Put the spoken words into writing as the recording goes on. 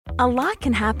A lot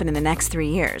can happen in the next 3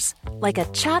 years. Like a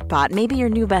chatbot may be your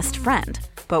new best friend.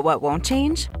 But what won't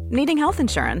change? Needing health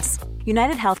insurance.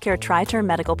 United Healthcare Tri-Term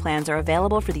Medical Plans are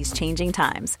available for these changing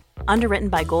times. Underwritten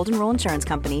by Golden Rule Insurance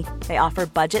Company, they offer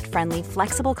budget-friendly,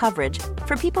 flexible coverage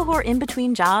for people who are in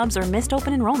between jobs or missed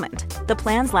open enrollment. The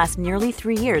plans last nearly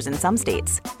 3 years in some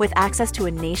states, with access to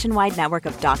a nationwide network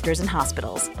of doctors and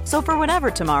hospitals. So for whatever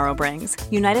tomorrow brings,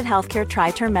 United Healthcare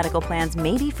Tri-Term Medical Plans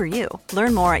may be for you.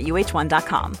 Learn more at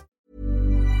uh1.com.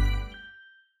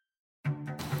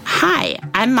 Hi,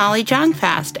 I'm Molly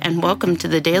Jong-Fast, and welcome to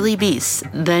The Daily Beast,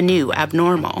 the new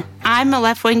abnormal. I'm a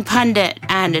left-wing pundit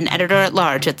and an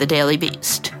editor-at-large at The Daily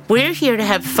Beast. We're here to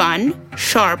have fun,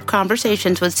 sharp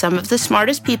conversations with some of the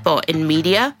smartest people in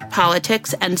media,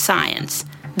 politics, and science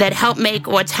that help make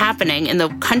what's happening in the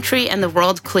country and the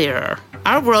world clearer.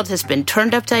 Our world has been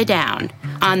turned upside down.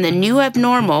 On The New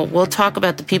Abnormal, we'll talk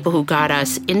about the people who got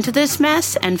us into this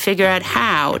mess and figure out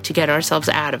how to get ourselves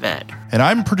out of it. And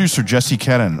I'm producer Jesse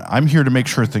Kennan. I'm here to make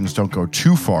sure things don't go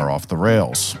too far off the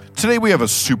rails. Today we have a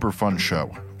super fun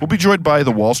show. We'll be joined by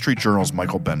the Wall Street Journal's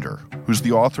Michael Bender, who's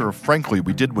the author of Frankly,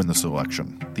 We Did Win This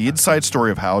Election, the inside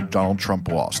story of how Donald Trump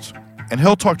lost. And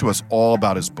he'll talk to us all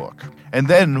about his book. And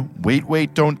then,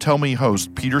 Wait, Don't Tell Me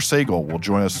host Peter Sagal will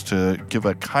join us to give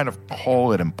a kind of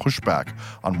call it and pushback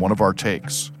on one of our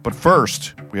takes. But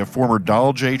first, we have former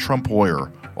Donald J. Trump lawyer,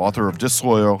 author of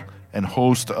Disloyal, and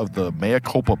host of the Mea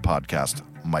Culpa podcast,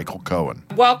 Michael Cohen.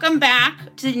 Welcome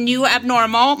back to The New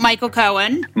Abnormal, Michael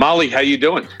Cohen. Molly, how you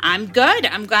doing? I'm good.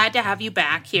 I'm glad to have you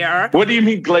back here. What do you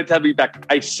mean glad to have you back?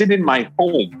 I sit in my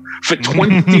home for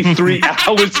 23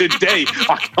 hours a day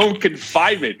on home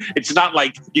confinement. It's not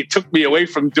like you took me away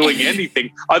from doing anything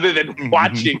other than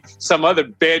watching some other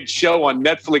bad show on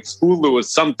Netflix, Hulu, or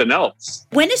something else.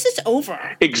 When is this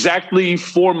over? Exactly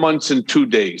 4 months and 2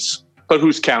 days. But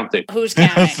who's counting? Who's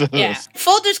counting? Yeah.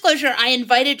 Full disclosure, I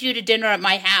invited you to dinner at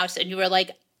my house, and you were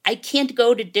like, I can't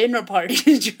go to dinner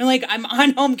parties. You're like, I'm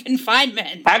on home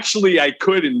confinement. Actually, I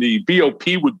could, and the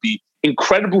BOP would be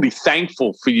incredibly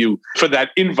thankful for you for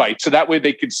that invite. So that way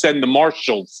they could send the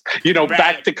marshals,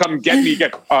 back to come get me.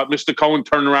 Mr. Cohen,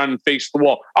 turn around and face the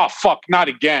wall. Oh, fuck, not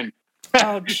again.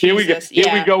 Oh, Jesus.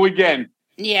 Here we go again.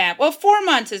 Yeah, well, 4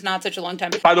 months is not such a long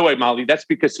time. By the way, Molly, that's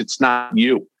because it's not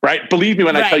you, right? Believe me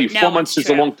when I tell you, 4 months is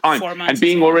a long time. And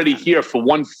being already here for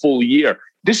 1 full year,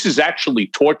 this is actually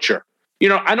torture.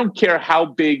 I don't care how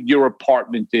big your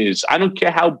apartment is. I don't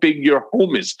care how big your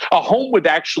home is. A home would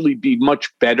actually be much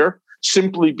better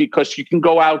simply because you can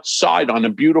go outside on a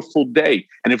beautiful day.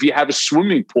 And if you have a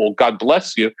swimming pool, God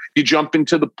bless you, you jump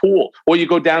into the pool. Or you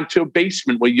go down to a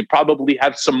basement where you probably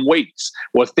have some weights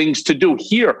or things to do.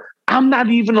 Here, I'm not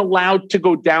even allowed to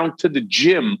go down to the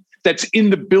gym that's in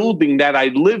the building that I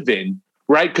live in,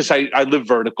 right? Because I live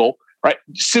vertical, right?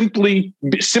 Simply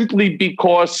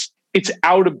because it's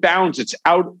out of bounds. It's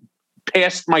out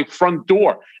past my front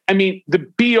door. I mean, the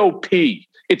BOP,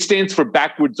 it stands for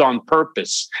backwards on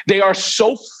purpose. They are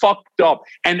so fucked up.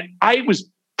 And I was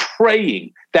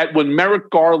praying that when Merrick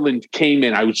Garland came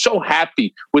in, I was so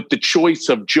happy with the choice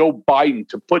of Joe Biden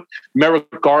to put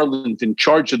Merrick Garland in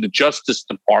charge of the Justice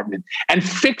Department and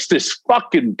fix this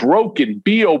fucking broken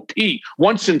BOP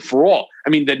once and for all. I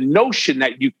mean, the notion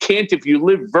that you can't, if you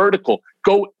live vertical,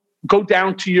 go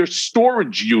down to your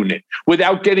storage unit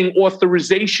without getting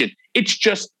authorization. It's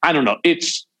just, I don't know,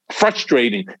 it's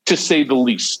frustrating to say the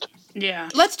least. Yeah.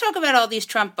 Let's talk about all these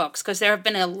Trump books, because there have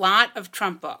been a lot of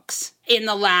Trump books in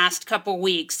the last couple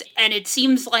weeks. And it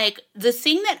seems like the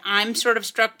thing that I'm sort of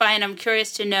struck by, and I'm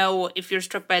curious to know if you're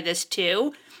struck by this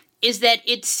too, is that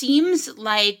it seems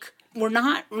like we're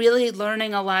not really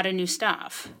learning a lot of new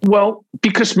stuff. Well,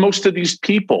 because most of these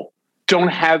people don't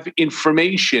have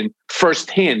information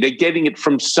firsthand. They're getting it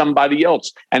from somebody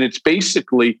else. And it's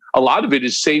basically, a lot of it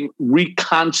is same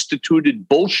reconstituted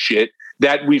bullshit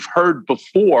that we've heard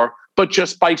before, but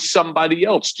just by somebody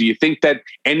else. Do you think that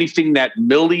anything that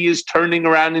Milley is turning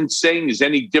around and saying is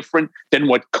any different than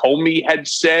what Comey had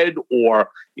said or,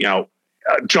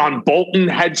 John Bolton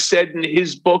had said in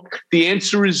his book? The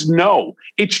answer is no.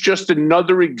 It's just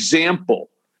another example.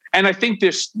 And I think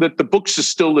that the books are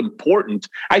still important.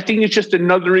 I think it's just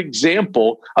another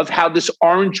example of how this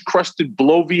orange-crusted,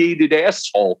 bloviated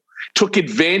asshole took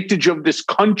advantage of this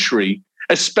country,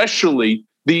 especially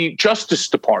the Justice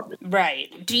Department.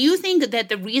 Right. Do you think that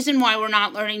the reason why we're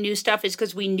not learning new stuff is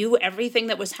because we knew everything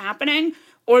that was happening?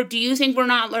 Or do you think we're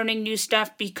not learning new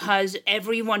stuff because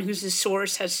everyone who's a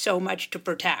source has so much to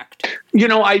protect?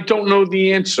 I don't know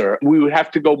the answer. We would have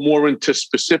to go more into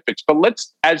specifics. But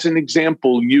let's, as an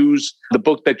example, use the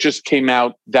book that just came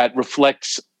out that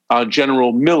reflects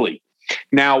General Milley.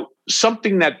 Now,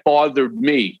 something that bothered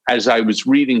me as I was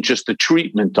reading just the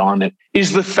treatment on it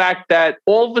is the fact that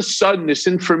all of a sudden this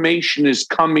information is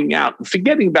coming out,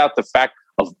 forgetting about the fact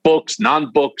of books,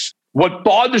 non-books. What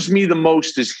bothers me the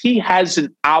most is he has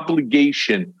an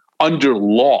obligation under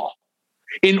law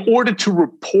in order to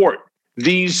report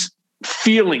these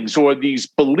feelings or these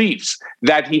beliefs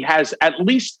that he has at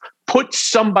least put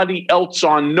somebody else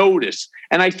on notice.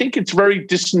 And I think it's very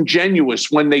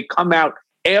disingenuous when they come out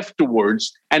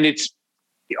afterwards and it's,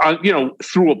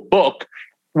 through a book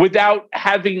without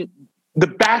having the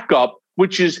backup,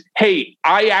 which is, hey,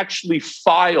 I actually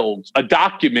filed a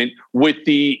document with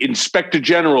the inspector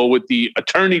general, with the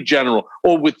attorney general,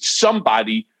 or with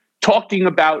somebody talking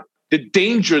about the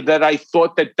danger that I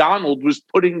thought that Donald was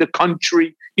putting the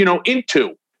country,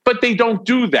 into. But they don't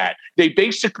do that. They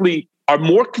basically are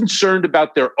more concerned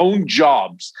about their own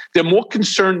jobs. They're more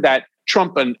concerned that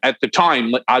Trump, and at the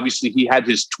time, obviously he had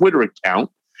his Twitter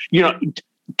account,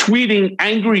 tweeting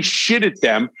angry shit at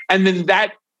them, and then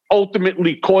that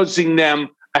ultimately causing them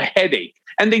a headache.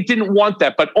 And they didn't want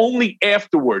that, but only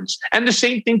afterwards. And the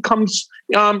same thing holds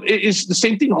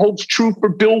true for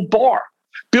Bill Barr.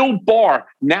 Bill Barr,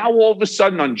 now all of a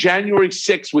sudden on January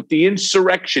 6th with the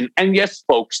insurrection, and yes,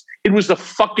 folks, it was a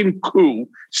fucking coup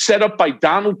set up by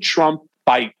Donald Trump,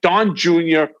 by Don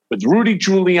Jr., with Rudy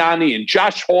Giuliani and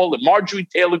Josh Hall and Marjorie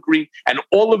Taylor Greene and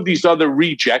all of these other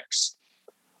rejects.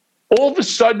 All of a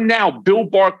sudden now, Bill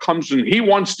Barr comes and he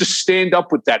wants to stand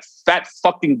up with that fat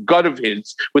fucking gut of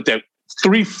his, with the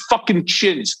 3 fucking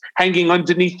chins hanging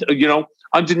underneath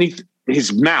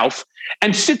his mouth,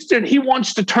 and sits there and he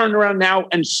wants to turn around now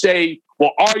and say,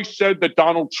 well, I said that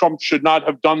Donald Trump should not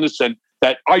have done this and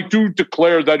that I do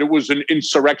declare that it was an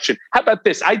insurrection. How about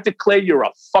this? I declare you're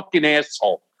a fucking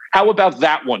asshole. How about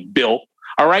that one, Bill?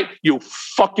 All right, you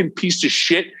fucking piece of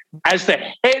shit. As the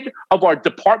head of our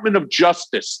Department of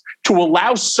Justice, to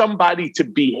allow somebody to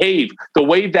behave the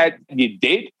way that you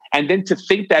did, and then to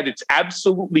think that it's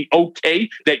absolutely okay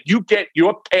that you get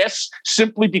your pass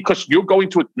simply because you're going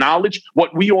to acknowledge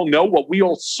what we all know, what we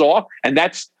all saw, and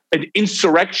that's an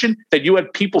insurrection, that you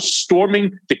had people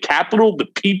storming the Capitol, the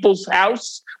people's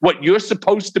house, what you're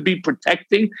supposed to be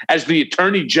protecting as the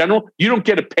Attorney General. You don't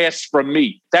get a pass from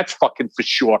me. That's fucking for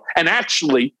sure. And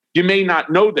actually, you may not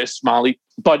know this, Molly,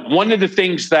 but one of the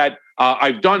things that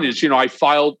I've done is, I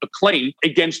filed a claim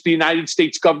against the United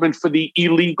States government for the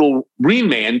illegal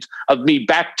remand of me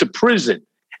back to prison.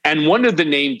 And one of the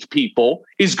named people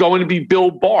is going to be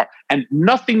Bill Barr. And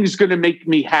nothing is going to make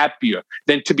me happier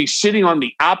than to be sitting on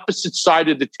the opposite side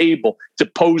of the table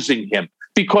deposing him,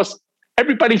 because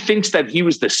everybody thinks that he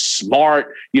was this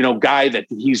smart, guy, that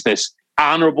he's this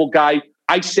honorable guy.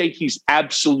 I say he's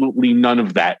absolutely none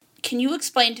of that. Can you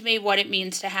explain to me what it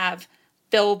means to have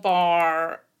Bill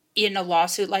Barr in a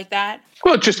lawsuit like that?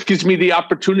 Well, it just gives me the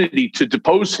opportunity to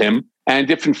depose him. And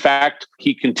if, in fact,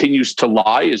 he continues to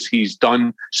lie, as he's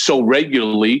done so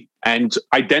regularly and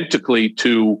identically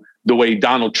to the way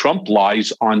Donald Trump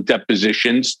lies on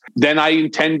depositions, then I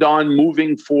intend on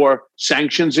moving for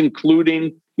sanctions,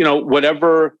 including,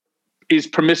 whatever is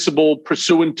permissible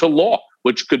pursuant to law,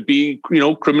 which could be,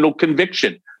 criminal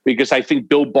conviction, because I think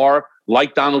Bill Barr,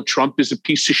 like Donald Trump, is a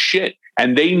piece of shit.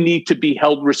 And they need to be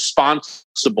held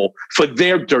responsible for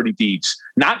their dirty deeds.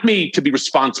 Not me to be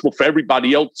responsible for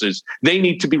everybody else's. They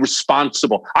need to be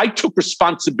responsible. I took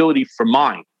responsibility for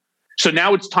mine. So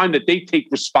now it's time that they take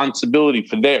responsibility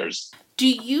for theirs. Do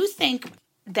you think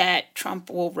that Trump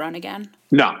will run again?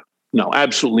 No,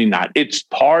 absolutely not. It's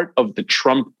part of the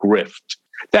Trump grift.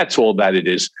 That's all that it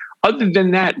is. Other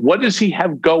than that, what does he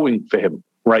have going for him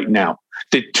right now?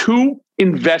 The 2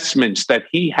 investments that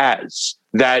he has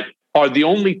that are the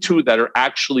only 2 that are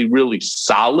actually really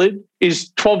solid is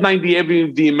 1290 Avenue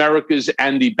of the Americas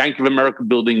and the Bank of America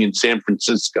building in San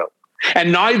Francisco.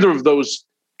 And neither of those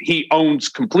he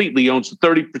completely owns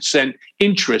 30%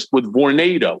 interest with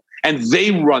Vornado. And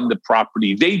they run the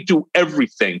property. They do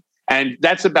everything. And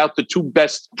that's about the 2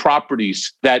 best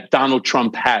properties that Donald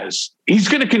Trump has. He's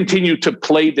going to continue to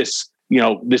play this,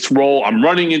 this role. I'm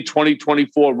running in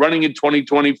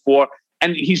 2024.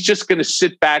 And he's just going to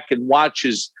sit back and watch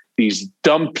these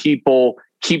dumb people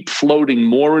keep floating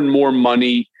more and more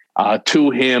money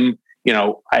to him,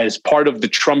 as part of the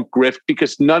Trump grift,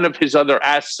 because none of his other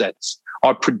assets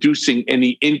are producing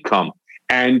any income.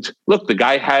 And look, the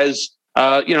guy has,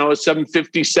 a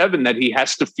 757 that he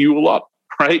has to fuel up,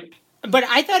 right? But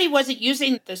I thought he wasn't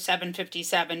using the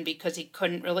 757 because he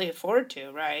couldn't really afford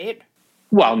to, right?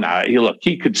 Well, no,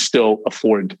 he could still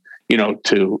afford,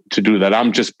 to do that.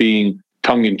 I'm just being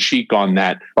tongue in cheek on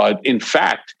that. But in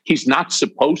fact, he's not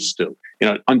supposed to.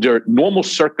 under normal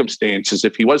circumstances,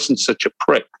 if he wasn't such a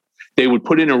prick, they would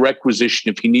put in a requisition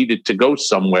if he needed to go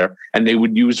somewhere, and they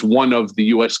would use one of the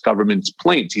U.S. government's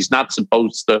planes. He's not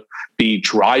supposed to be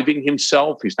driving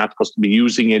himself. He's not supposed to be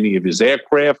using any of his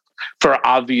aircraft for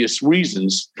obvious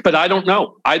reasons. But I don't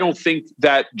know. I don't think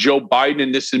that Joe Biden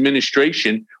and this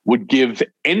administration would give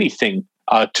anything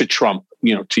to Trump,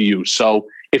 to use. So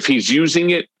if he's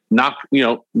using it, knock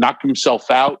himself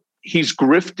out. He's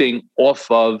grifting off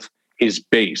of his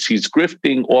base. He's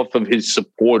grifting off of his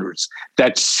supporters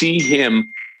that see him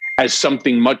as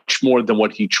something much more than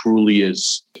what he truly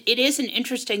is. It is an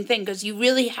interesting thing because you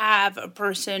really have a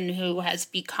person who has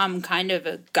become kind of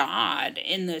a god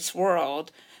in this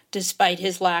world, despite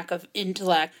his lack of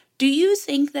intellect. Do you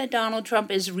think that Donald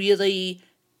Trump is really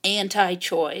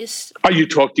anti-choice? Are you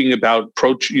talking about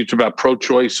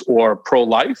pro-choice or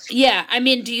pro-life? Yeah. I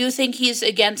mean, do you think he's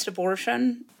against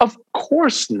abortion? Of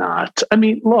course not. I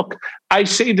mean, look, I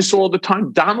say this all the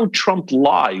time. Donald Trump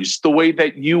lies the way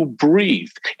that you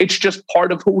breathe. It's just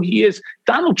part of who he is.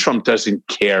 Donald Trump doesn't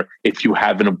care if you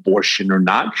have an abortion or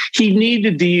not. He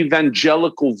needed the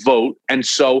evangelical vote. And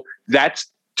so that's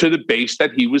to the base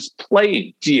that he was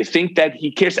playing. Do you think that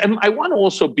he cares? And I want to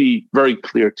also be very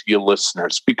clear to your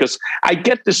listeners, because I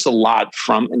get this a lot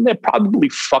from, and they're probably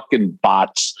fucking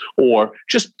bots or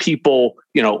just people,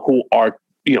 who are,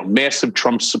 massive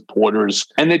Trump supporters.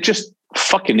 And they're just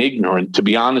fucking ignorant, to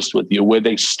be honest with you, where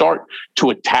they start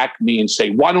to attack me and say,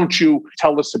 why don't you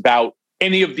tell us about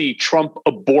any of the Trump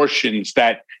abortions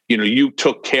that, you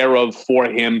took care of for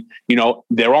him?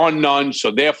 There are none.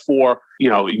 So therefore,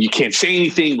 you can't say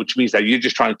anything, which means that you're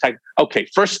just trying to attack. Okay,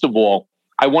 first of all,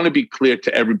 I want to be clear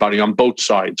to everybody on both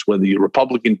sides, whether you're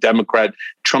Republican, Democrat,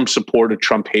 Trump supporter,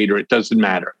 Trump hater, it doesn't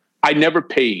matter. I never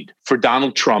paid for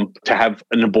Donald Trump to have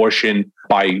an abortion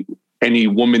by any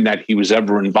woman that he was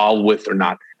ever involved with or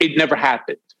not. It never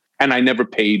happened. And I never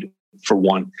paid for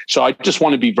one. So I just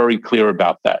want to be very clear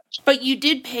about that. But you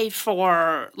did pay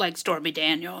for Stormy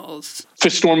Daniels.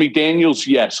 For Stormy Daniels,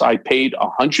 yes. I paid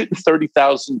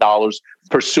 $130,000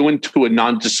 pursuant to a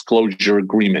non-disclosure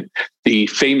agreement, the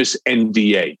famous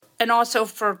NDA. And also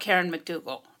for Karen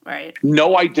McDougal, right?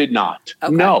 No, I did not.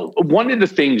 Okay. No. One of the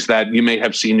things that you may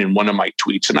have seen in one of my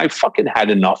tweets, and I fucking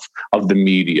had enough of the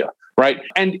media, right?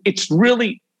 And it's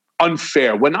really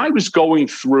unfair. When I was going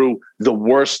through the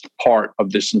worst part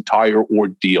of this entire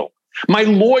ordeal, my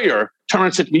lawyer turned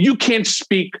and said to me, you can't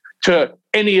speak to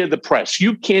any of the press.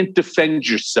 You can't defend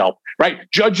yourself, right?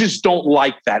 Judges don't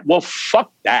like that. Well,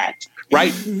 fuck that,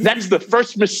 right? That's the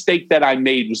first mistake that I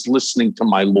made, was listening to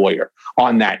my lawyer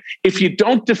on that. If you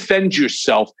don't defend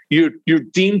yourself, you're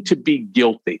deemed to be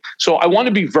guilty. So I want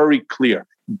to be very clear.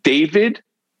 David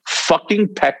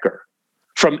fucking Pecker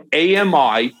from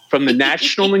AMI, from the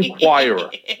National Enquirer,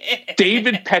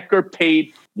 David Pecker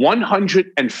paid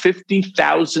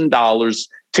 $150,000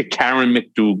 to Karen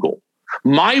McDougal.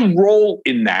 My role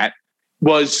in that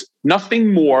was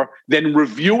nothing more than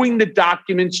reviewing the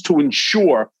documents to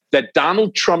ensure that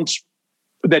Donald Trump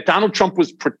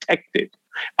was protected,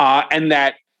 and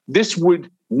that this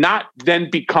would not then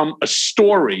become a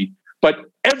story, but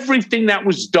everything that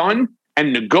was done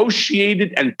and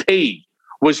negotiated and paid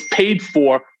was paid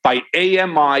for by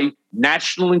AMI,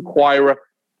 National Enquirer,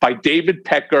 by David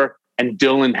Pecker and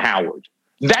Dylan Howard.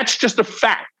 That's just a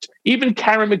fact. Even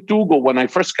Karen McDougal, when I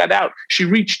first got out, she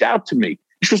reached out to me.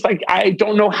 She was like, I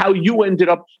don't know how you ended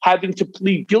up having to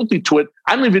plead guilty to it.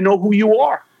 I don't even know who you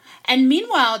are. And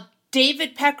meanwhile,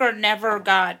 David Pecker never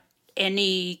got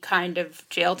any kind of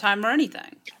jail time or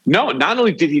anything. No, not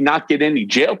only did he not get any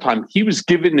jail time, he was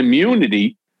given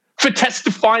immunity for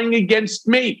testifying against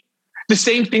me. The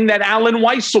same thing that Alan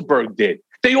Weisselberg did.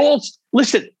 They all,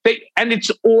 listen, and it's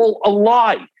all a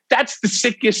lie. That's the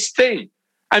sickest thing.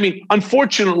 I mean,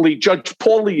 unfortunately, Judge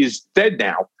Pauly is dead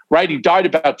now, right? He died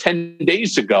about 10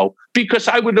 days ago, because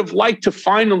I would have liked to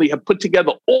finally have put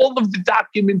together all of the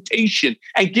documentation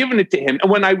and given it to him. And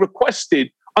when I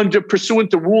requested,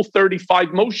 pursuant to Rule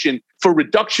 35 motion for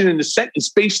reduction in the sentence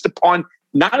based upon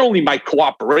not only my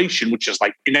cooperation, which is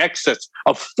in excess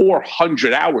of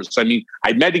 400 hours. I mean,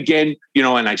 I met again,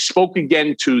 and I spoke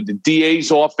again to the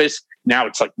DA's office. Now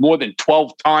it's more than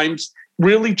 12 times.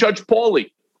 Really, Judge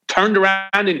Pauly turned around,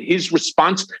 and his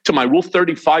response to my Rule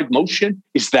 35 motion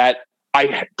is that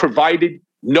I provided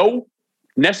no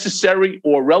necessary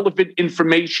or relevant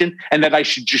information and that I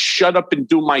should just shut up and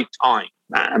do my time.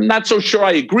 I'm not so sure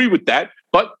I agree with that,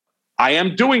 but I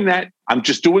am doing that. I'm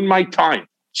just doing my time,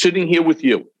 sitting here with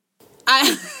you.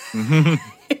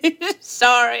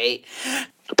 Sorry.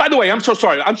 By the way, I'm so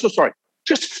sorry.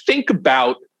 Just think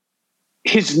about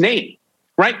his name,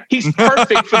 right? He's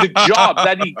perfect for the job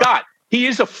that he got. He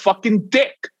is a fucking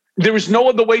dick. There is no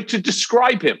other way to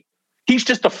describe him. He's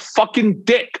just a fucking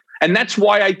dick. And that's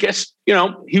why I guess,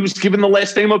 he was given the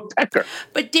last name of Pecker.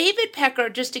 But David Pecker,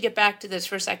 just to get back to this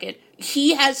for a second,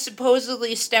 he has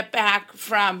supposedly stepped back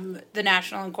from the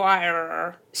National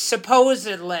Enquirer,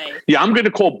 supposedly. Yeah, I'm going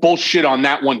to call bullshit on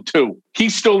that one, too.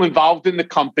 He's still involved in the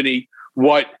company.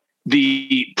 What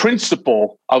the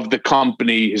principal of the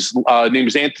company, his name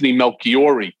is Anthony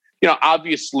Melchiori.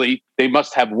 Obviously, they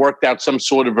must have worked out some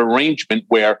sort of arrangement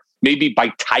where maybe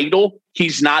by title,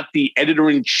 he's not the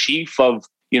editor-in-chief of,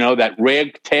 that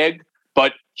ragtag,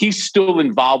 but he's still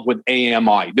involved with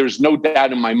AMI. There's no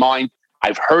doubt in my mind.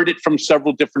 I've heard it from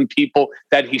several different people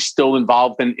that he's still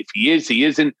involved. And if he is, he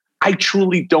isn't. I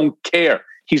truly don't care.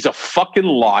 He's a fucking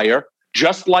liar,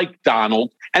 just like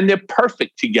Donald, and they're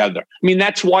perfect together. I mean,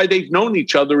 that's why they've known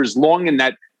each other as long, and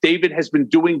that David has been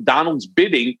doing Donald's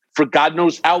bidding for God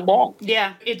knows how long.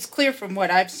 Yeah, it's clear from what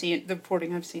I've seen, the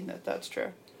reporting I've seen, that that's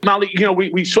true. Molly,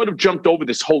 we sort of jumped over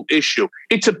this whole issue.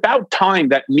 It's about time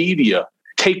that media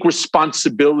take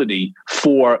responsibility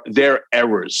for their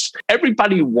errors.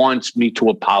 Everybody wants me to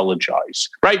apologize,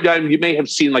 right? You may have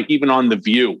seen, like, even on The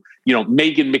View,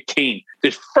 Meghan McCain,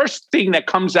 the first thing that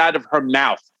comes out of her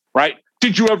mouth, right?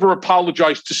 Did you ever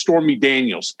apologize to Stormy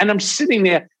Daniels? And I'm sitting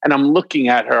there and I'm looking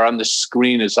at her on the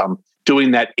screen as I'm doing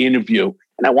that interview.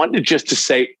 And I wanted just to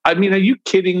say, I mean, are you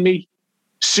kidding me?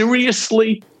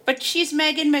 Seriously? But she's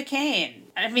Meghan McCain.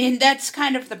 I mean, that's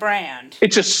kind of the brand.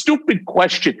 It's a stupid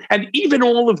question. And even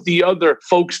all of the other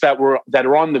folks that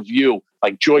are on The View,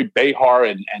 like Joy Behar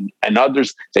and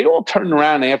others, they all turned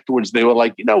around afterwards. They were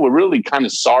like, we're really kind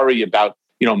of sorry about,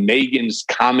 Meghan's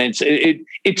comments.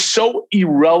 It's so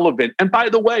irrelevant. And by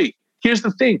the way, here's the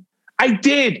thing. I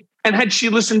did. And had she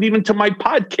listened even to my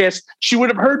podcast, she would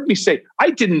have heard me say,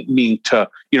 I didn't mean to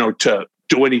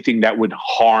do anything that would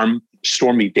harm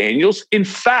Stormy Daniels. In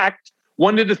fact,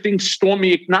 one of the things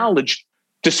Stormy acknowledged,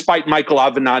 despite Michael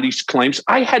Avenatti's claims,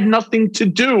 I had nothing to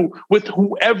do with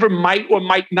whoever might or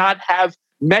might not have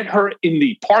met her in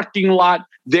the parking lot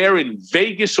there in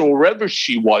Vegas or wherever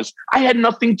she was. I had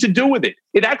nothing to do with it.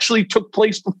 It actually took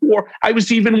place before I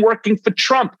was even working for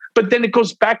Trump. But then it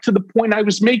goes back to the point I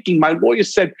was making. My lawyer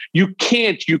said, you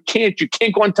can't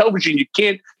go on television. You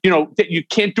can't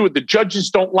do it. The judges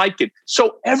don't like it.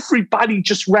 So everybody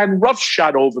just ran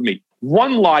roughshod over me.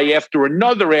 One lie after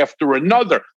another.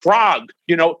 Prague,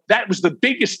 that was the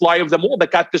biggest lie of them all that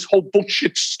got this whole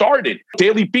bullshit started.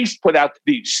 Daily Beast put out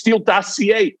the Steele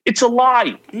dossier. It's a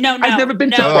lie. No. I've never been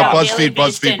to Prague.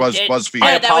 BuzzFeed.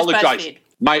 I apologize.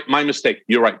 My mistake.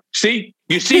 You're right. See?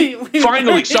 You see?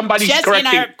 Finally, somebody's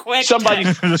correcting.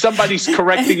 Somebody's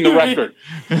correcting the record.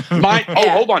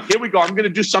 Hold on. Here we go. I'm going to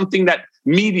do something that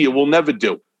media will never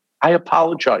do. I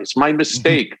apologize. My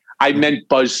mistake. I meant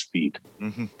BuzzFeed.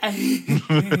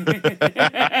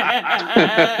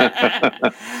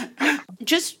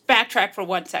 Just backtrack for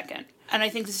 1 second. And I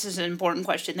think this is an important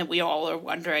question that we all are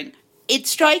wondering. It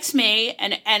strikes me,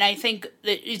 and I think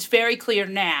that it's very clear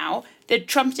now, that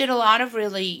Trump did a lot of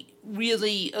really,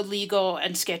 really illegal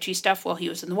and sketchy stuff while he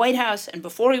was in the White House and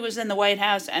before he was in the White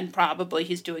House, and probably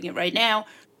he's doing it right now.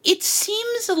 It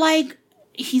seems like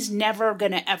he's never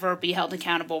going to ever be held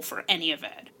accountable for any of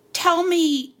it. Tell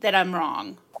me that I'm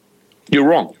wrong. You're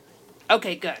wrong.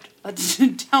 Okay, good. Let's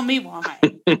tell me why.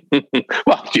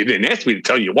 Well, you didn't ask me to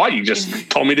tell you why. You just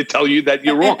told me to tell you that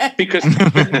you're wrong. Because,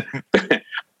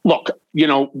 look,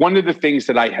 one of the things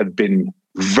that I have been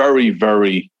very,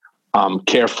 very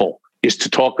careful is to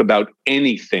talk about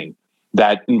anything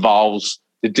that involves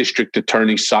the district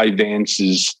attorney, Cy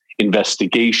Vance's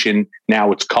investigation.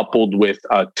 Now it's coupled with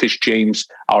Tish James,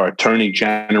 our attorney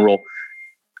general.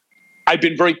 I've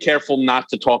been very careful not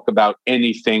to talk about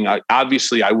anything.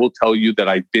 Obviously, I will tell you that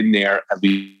I've been there at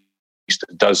least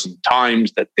a dozen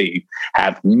times, that they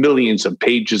have millions of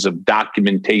pages of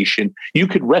documentation. You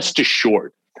could rest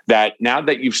assured that now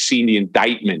that you've seen the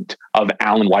indictment of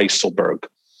Allen Weisselberg,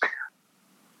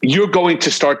 you're going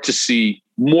to start to see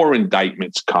more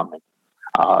indictments coming.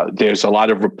 There's a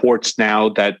lot of reports now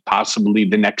that possibly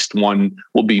the next one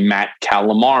will be Matt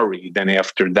Calamari. Then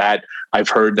after that, I've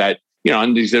heard that,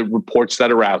 and these are reports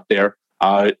that are out there.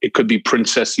 It could be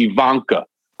Princess Ivanka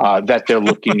that they're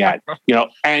looking at,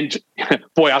 and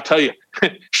boy, I'll tell you,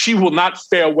 she will not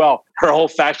fare well. Her whole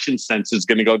fashion sense is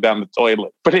going to go down the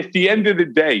toilet. But at the end of the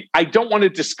day, I don't want to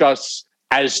discuss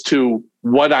as to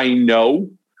what I know,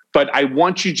 but I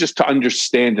want you just to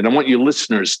understand, and I want your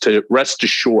listeners to rest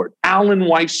assured, Allen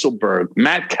Weisselberg,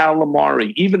 Matt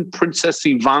Calamari, even Princess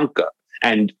Ivanka,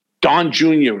 and Don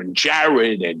Jr. and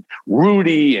Jared and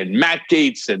Rudy and Matt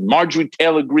Gaetz and Marjorie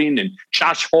Taylor Greene and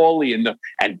Josh Hawley and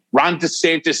Ron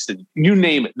DeSantis and you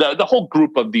name it, the whole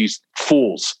group of these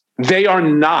fools, they are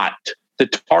not the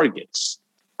targets,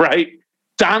 right?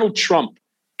 Donald Trump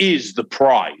is the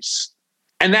prize.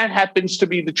 And that happens to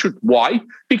be the truth. Why?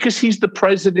 Because he's the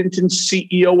president and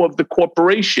CEO of the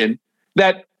corporation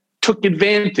that took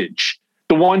advantage,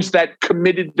 the ones that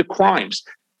committed the crimes,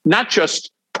 not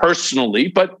just personally,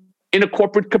 but in a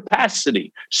corporate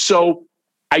capacity. So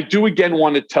I do again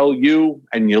want to tell you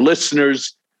and your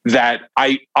listeners that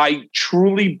I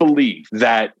truly believe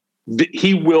that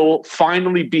he will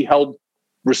finally be held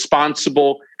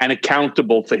responsible and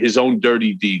accountable for his own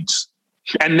dirty deeds.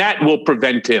 And that will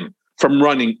prevent him from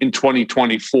running in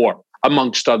 2024,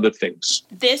 amongst other things.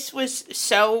 This was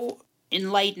so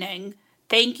enlightening.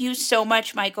 Thank you so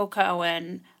much, Michael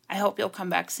Cohen. I hope you'll come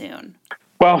back soon.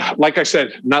 Well, like I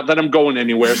said, not that I'm going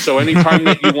anywhere. So anytime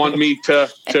that you want me to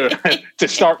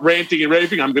start ranting and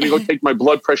raving, I'm going to go take my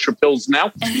blood pressure pills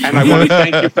now. And I want to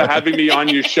thank you for having me on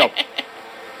your show.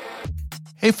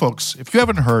 Hey folks, if you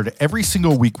haven't heard, every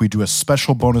single week we do a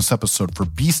special bonus episode for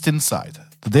Beast Inside,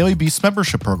 the Daily Beast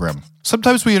membership program.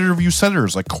 Sometimes we interview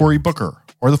senators like Cory Booker,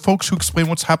 or the folks who explain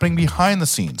what's happening behind the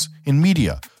scenes in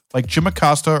media, like Jim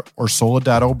Acosta or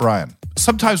Soledad O'Brien.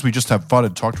 Sometimes we just have fun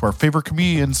and talk to our favorite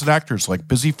comedians and actors like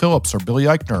Busy Phillips or Billy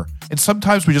Eichner. And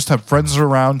sometimes we just have friends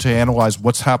around to analyze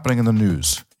what's happening in the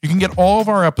news. You can get all of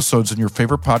our episodes in your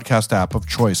favorite podcast app of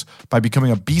choice by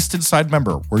becoming a Beast Inside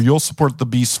member, where you'll support the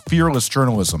Beast's fearless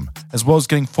journalism, as well as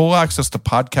getting full access to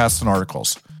podcasts and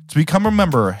articles. To become a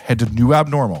member, head to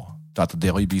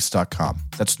newabnormal.thedailybeast.com.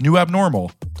 That's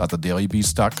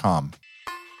newabnormal.thedailybeast.com.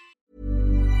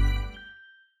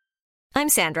 I'm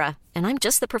Sandra, and I'm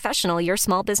just the professional your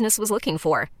small business was looking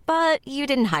for. But you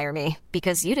didn't hire me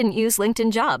because you didn't use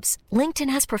LinkedIn Jobs. LinkedIn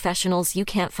has professionals you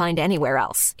can't find anywhere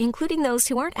else, including those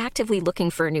who aren't actively looking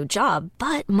for a new job,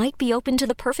 but might be open to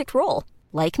the perfect role,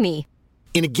 like me.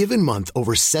 In a given month,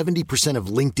 over 70% of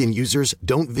LinkedIn users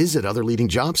don't visit other leading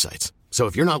job sites. So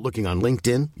if you're not looking on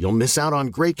LinkedIn, you'll miss out on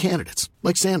great candidates,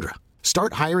 like Sandra.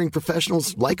 Start hiring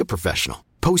professionals like a professional.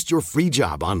 Post your free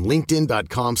job on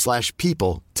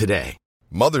linkedin.com/people today.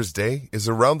 Mother's Day is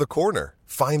around the corner.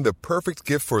 Find the perfect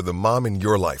gift for the mom in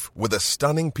your life with a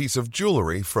stunning piece of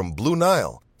jewelry from Blue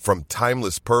Nile. From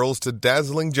timeless pearls to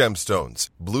dazzling gemstones,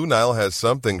 Blue Nile has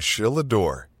something she'll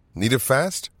adore. Need it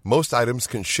fast? Most items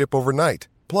can ship overnight.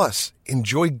 Plus,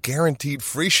 enjoy guaranteed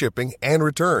free shipping and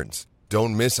returns.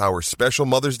 Don't miss our special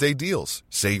Mother's Day deals.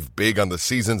 Save big on the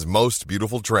season's most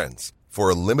beautiful trends. For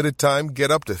a limited time, get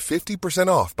up to 50%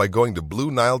 off by going to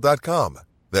BlueNile.com.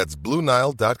 That's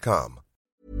BlueNile.com.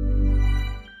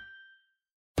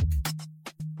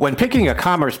 When picking a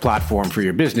commerce platform for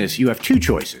your business, you have two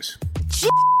choices.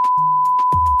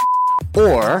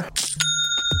 Or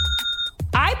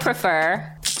I prefer.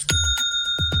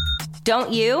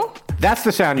 Don't you? That's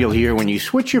the sound you'll hear when you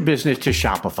switch your business to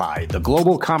Shopify, the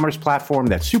global commerce platform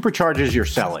that supercharges your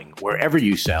selling wherever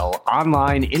you sell,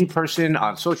 online, in person,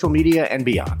 on social media, and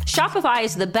beyond. Shopify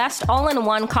is the best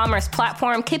all-in-one commerce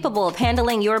platform capable of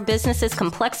handling your business's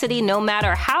complexity no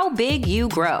matter how big you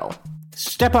grow.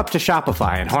 Step up to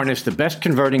Shopify and harness the best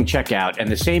converting checkout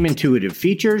and the same intuitive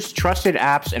features, trusted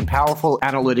apps, and powerful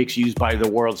analytics used by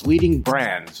the world's leading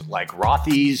brands like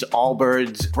Rothy's,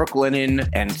 Allbirds, Brooklinen,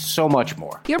 and so much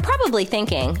more. You're probably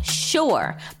thinking,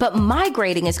 sure, but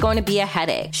migrating is going to be a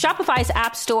headache. Shopify's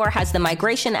App Store has the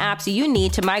migration apps you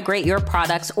need to migrate your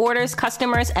products, orders,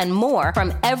 customers, and more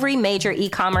from every major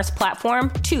e-commerce platform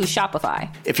to Shopify.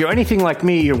 If you're anything like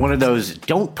me, you're one of those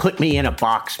don't put me in a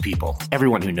box people.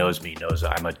 Everyone who knows me knows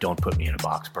I'm a don't put me in a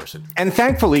box person. And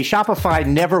thankfully, Shopify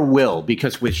never will,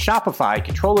 because with Shopify,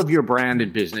 control of your brand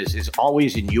and business is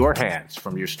always in your hands,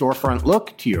 from your storefront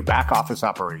look to your back office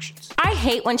operations. I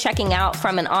hate when checking out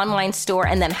from an online store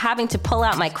and then having to pull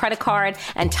out my credit card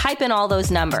and type in all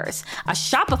those numbers. A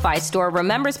Shopify store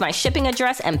remembers my shipping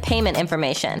address and payment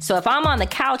information. So if I'm on the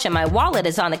couch and my wallet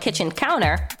is on the kitchen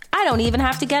counter, I don't even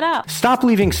have to get up. Stop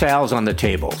leaving sales on the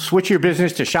table. Switch your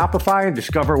business to Shopify and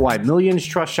discover why millions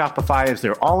trust Shopify as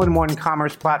their all-in-one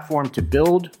commerce platform to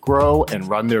build, grow, and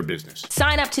run their business.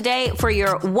 Sign up today for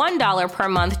your $1 per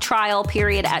month trial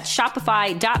period at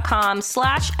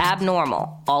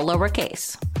shopify.com/abnormal, all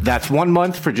lowercase. That's 1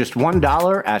 month for just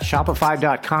 $1 at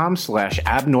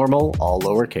shopify.com/abnormal, all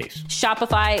lowercase.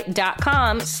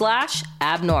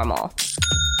 Shopify.com/abnormal.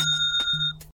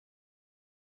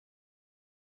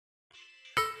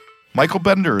 Michael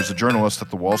Bender is a journalist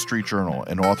at the Wall Street Journal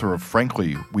and author of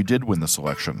Frankly, We Did Win This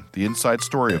Election, the inside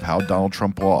story of how Donald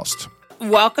Trump lost.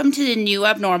 Welcome to the New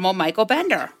Abnormal, Michael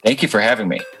Bender. Thank you for having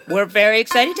me. We're very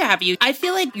excited to have you. I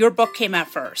feel like your book came out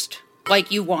first.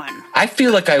 Like you won. I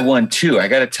feel like I won too. I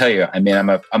got to tell you, I mean, I'm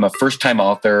a first-time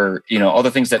author, you know, all the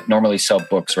things that normally sell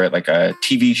books, right? Like a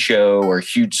TV show or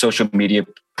huge social media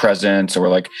presence or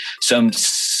like some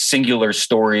singular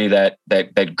story that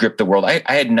gripped the world. I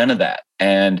had none of that.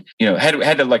 And, you know,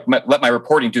 had to like let my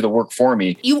reporting do the work for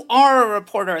me. You are a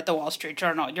reporter at the Wall Street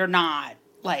Journal. You're not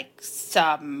like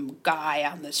some guy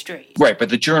on the street. Right. But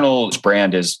the Journal's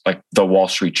brand is like the Wall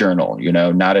Street Journal, you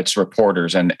know, not its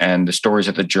reporters. And the stories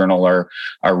at the Journal are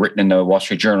written in the Wall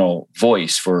Street Journal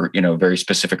voice for, you know, very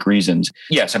specific reasons.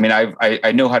 Yes. I mean,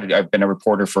 I know how to, I've been a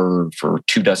reporter for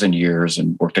 24 years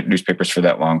and worked at newspapers for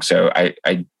that long. So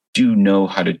I do know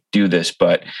how to do this,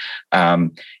 but,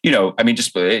 you know, I mean,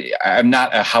 just, I'm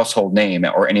not a household name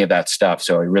or any of that stuff.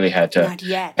 So I really had to, not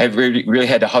yet. I really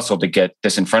had to hustle to get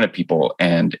this in front of people.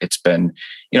 And it's been,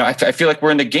 you know, I feel like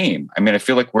we're in the game. I mean, I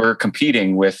feel like we're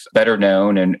competing with better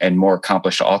known and more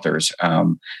accomplished authors.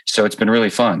 So it's been really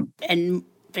fun. And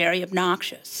very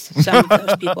obnoxious. Some of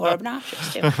those people are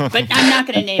obnoxious too. But I'm not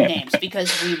going to name names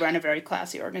because we run a very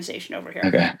classy organization over here.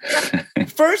 Okay.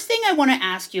 First thing I want to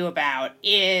ask you about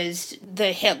is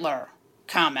the Hitler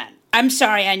comment. I'm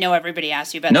sorry, I know everybody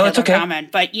asked you about the Hitler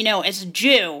comment, but you know, as a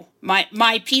Jew,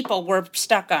 my people were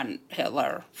stuck on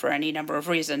Hitler for any number of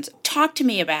reasons. Talk to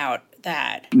me about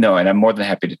that. No, and I'm more than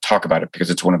happy to talk about it because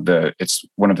it's one of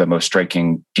the most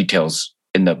striking details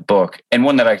in the book, and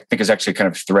one that I think is actually kind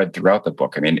of thread throughout the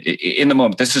book. I mean, in the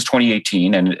moment, this is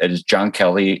 2018, and it is John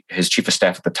Kelly, his chief of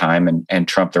staff at the time, and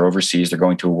Trump, they're overseas. They're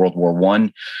going to a World War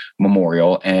I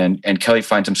memorial, and Kelly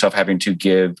finds himself having to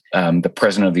give the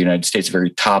president of the United States a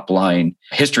very top line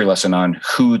history lesson on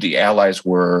who the allies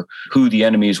were, who the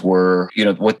enemies were, you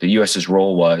know, what the U.S.'s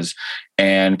role was,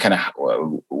 and kind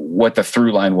of what the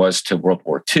through line was to World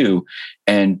War II.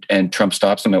 And Trump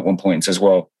stops him at one point and says,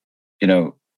 well, you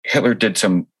know, Hitler did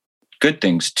some good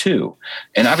things too.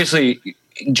 And obviously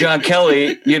John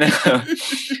Kelly, you know.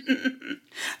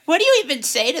 What do you even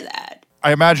say to that?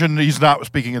 I imagine he's not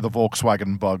speaking of the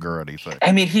Volkswagen Bug or anything.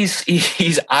 I mean,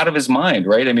 he's out of his mind,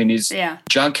 right? I mean,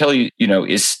 John Kelly, you know,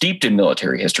 is steeped in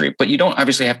military history, but you don't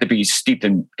obviously have to be steeped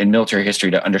in military history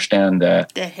to understand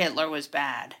that Hitler was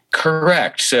bad.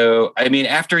 Correct. So, I mean,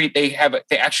 after they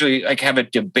actually have a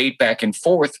debate back and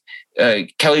forth,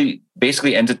 Kelly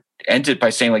basically ended by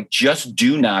saying, like, just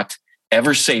do not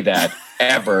ever say that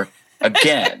ever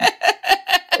again.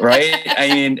 Right? I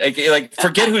mean, like,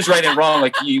 forget who's right and wrong.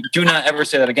 Like, you do not ever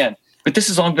say that again. But this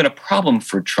has long been a problem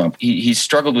for Trump. He's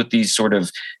struggled with these sort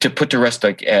of, to put to rest,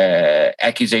 like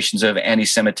accusations of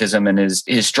anti-Semitism and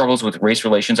his struggles with race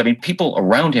relations. I mean, people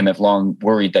around him have long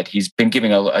worried that he's been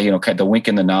giving kind of the wink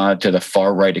and the nod to the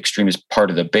far right extremist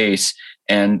part of the base.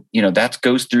 And, you know, that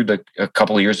goes through a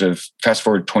couple of years of fast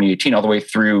forward 2018 all the way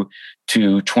through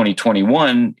to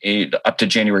 2021, up to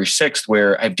January 6th,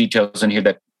 where I have details in here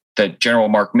that General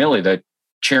Mark Milley, the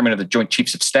chairman of the Joint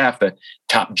Chiefs of Staff, the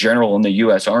top general in the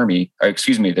U.S. Army,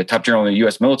 the top general in the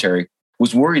U.S. military,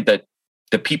 was worried that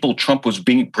the people Trump was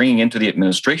bringing into the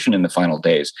administration in the final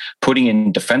days, putting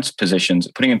in defense positions,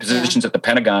 putting in positions at the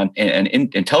Pentagon and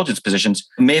intelligence positions,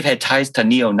 may have had ties to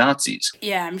neo-Nazis.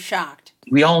 Yeah, I'm shocked.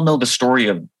 We all know the story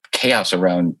of chaos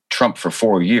around Trump for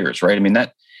 4 years, right? I mean,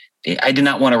 I did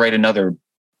not want to write another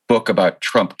book about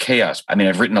Trump chaos. I mean,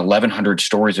 I've written 1,100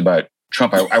 stories about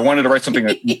Trump. I wanted to write something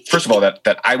that, first of all,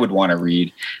 that I would want to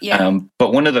read. Yeah.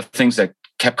 But one of the things that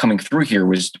kept coming through here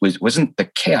wasn't the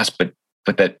chaos, but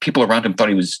that people around him thought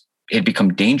he had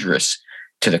become dangerous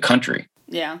to the country.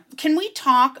 Yeah. Can we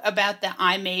talk about the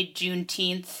I Made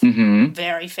Juneteenth?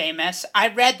 Very famous. I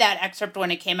read that excerpt when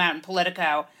it came out in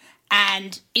Politico,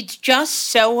 and it's just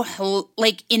so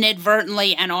like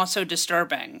inadvertently and also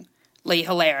disturbingly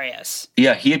hilarious.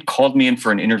 Yeah, he had called me in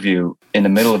for an interview in the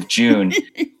middle of June.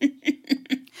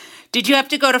 Did you have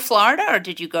to go to Florida or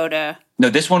did you go to? No,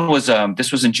 this was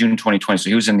in June 2020. So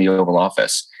he was in the Oval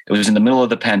Office. It was in the middle of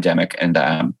the pandemic. And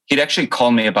he'd actually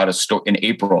called me about a story in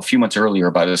April, a few months earlier,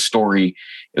 about a story.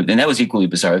 And that was equally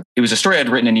bizarre. It was a story I'd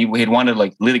written, and he had wanted to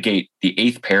like litigate the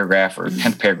 8th paragraph or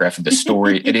 10th paragraph of the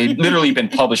story. It had literally been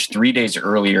published 3 days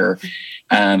earlier.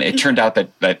 It turned out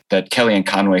that Kellyanne and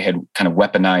Conway had kind of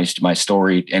weaponized my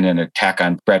story in an attack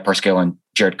on Brad Parscale and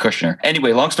Jared Kushner.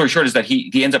 Anyway, long story short is that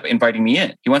he ends up inviting me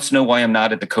in. He wants to know why I'm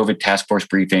not at the COVID task force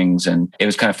briefings. And it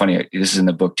was kind of funny. This is in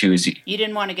the book too. You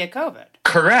didn't want to get COVID.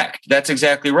 Correct. That's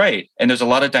exactly right. And there's a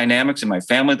lot of dynamics in my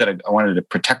family that I wanted to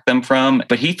protect them from.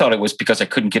 But he thought it was because I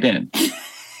couldn't get in.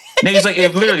 And he's like,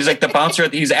 he's like the bouncer.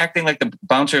 He's acting like the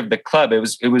bouncer of the club. It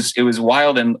was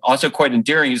wild and also quite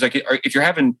endearing. He's like, if you're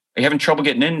having trouble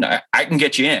getting in, I can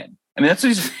get you in. I mean, that's what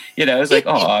he's, it's like,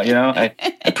 oh, I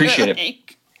appreciate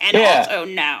it. And also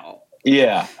no.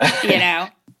 Yeah.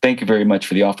 Thank you very much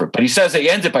for the offer. But he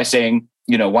ends it by saying,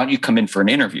 why don't you come in for an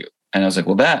interview? And I was like,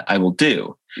 well, that I will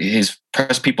do. His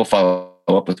press people follow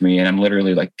up with me, and I'm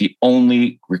literally like, the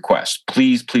only request,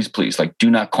 please, please, please, like, do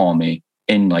not call me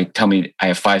and like tell me I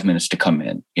have 5 minutes to come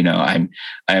in.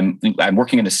 I'm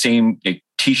working in the same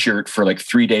t-shirt for like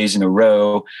 3 days in a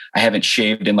row. I haven't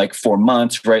shaved in like 4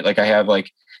 months, right? Like I have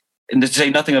like, and to say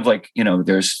nothing of like,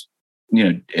 there's,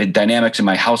 dynamics in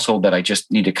my household that I just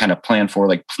need to kind of plan for.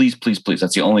 Like, please, please, please.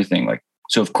 That's the only thing. Like,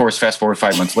 so of course, fast forward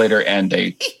 5 months later, and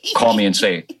they call me and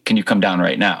say, "Can you come down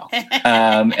right now?"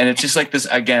 And it's just like this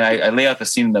again. I lay out the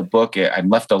scene in the book. I'm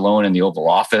left alone in the Oval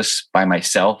Office by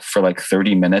myself for like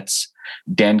 30 minutes.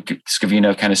 Dan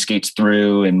Scavino kind of skates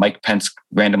through, and Mike Pence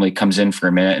randomly comes in for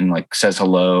a minute and like says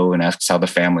hello and asks how the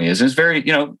family is. It's very,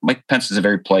 Mike Pence is a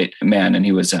very polite man, and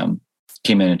he was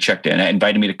came in and checked in. I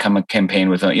invited me to come and campaign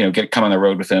with him, come on the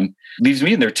road with him. Leaves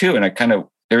me in there too, and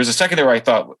there was a second there where I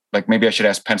thought, like, maybe I should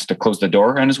ask Pence to close the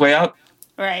door on his way out.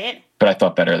 Right. But I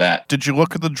thought better of that. Did you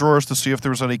look at the drawers to see if there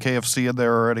was any KFC in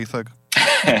there or anything?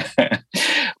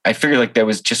 I figured like there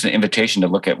was just an invitation to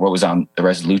look at what was on the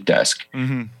Resolute desk.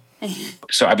 Mm-hmm.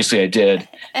 So obviously I did.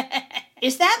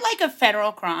 Is that like a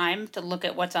federal crime to look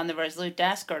at what's on the Resolute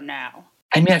desk or no?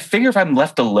 I mean, I figure if I'm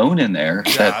left alone in there,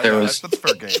 that there was... That's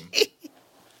fair game.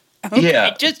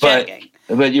 Okay, just checking.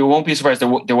 But you won't be surprised.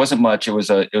 There wasn't much. It was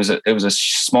a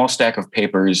small stack of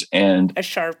papers and a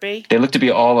Sharpie. They looked to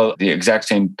be all of the exact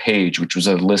same page, which was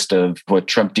a list of what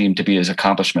Trump deemed to be his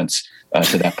accomplishments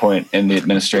to that point in the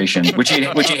administration. which he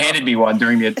handed me one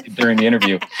during the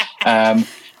interview.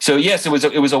 So yes, it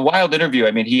was a wild interview.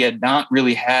 I mean, he'd not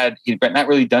really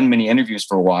done many interviews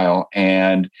for a while,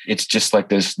 and it's just like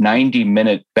this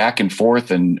 90-minute back and forth,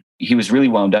 and he was really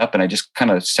wound up, and I just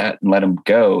kind of sat and let him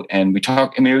go. And we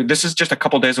talked. I mean, this is just a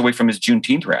couple of days away from his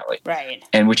Juneteenth rally, right?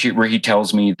 And where he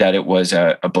tells me that it was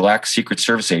a black Secret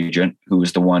Service agent who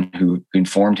was the one who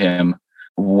informed him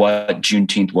what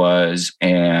Juneteenth was,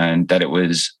 and that it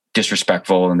was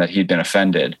disrespectful, and that he'd been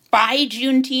offended by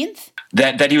Juneteenth.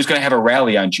 That he was going to have a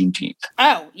rally on Juneteenth.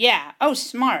 Oh, yeah. Oh,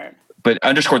 smart. But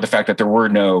underscored the fact that there were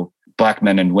no black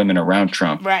men and women around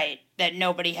Trump. Right. That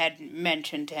nobody had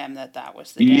mentioned to him that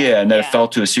was the day. Yeah, and that it fell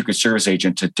to a Secret Service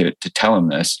agent to tell him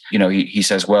this. He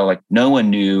says, well, like, no one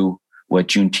knew what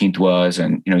Juneteenth was.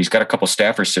 And, he's got a couple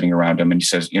staffers sitting around him, and he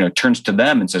says, turns to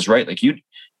them and says, right, like, you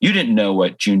didn't know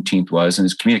what Juneteenth was. And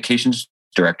his communications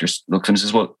director looks at him and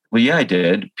says, well, yeah, I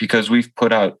did, because we've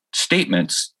put out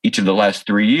statements each of the last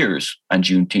 3 years on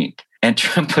Juneteenth. And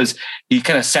Trump he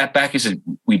kind of sat back and said,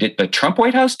 we did, the Trump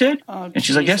White House did? Oh, and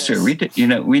she's like, yes, sir, we did.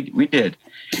 We did.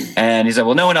 And he's like,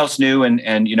 well, no one else knew. And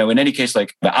in any case,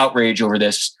 like, the outrage over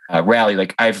this rally,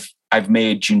 like, I've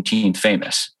made Juneteenth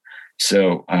famous.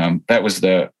 So that was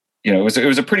it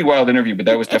was a pretty wild interview, but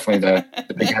that was definitely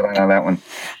the big headline on that one.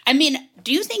 I mean,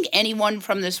 do you think anyone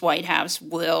from this White House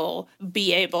will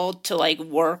be able to like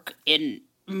work in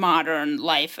modern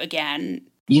life again?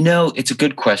 It's a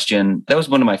good question. That was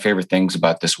one of my favorite things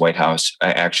about this White House.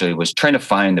 I actually was trying to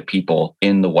find the people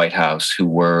in the White House who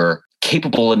were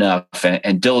capable enough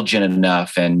and diligent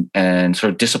enough and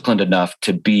sort of disciplined enough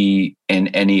to be in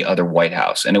any other White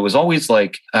House. And it was always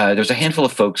like, there's a handful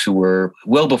of folks who were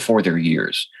well before their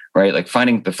years, right? Like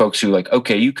finding the folks who like,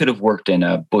 okay, you could have worked in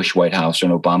a Bush White House or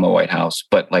an Obama White House,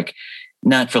 but like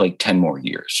not for like 10 more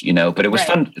years, but it was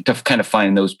fun to kind of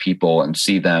find those people and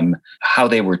see them, how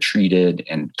they were treated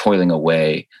and toiling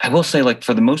away. I will say, like,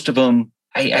 for the most of them,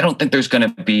 I don't think there's going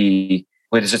to be,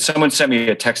 someone sent me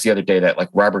a text the other day that like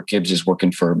Robert Gibbs is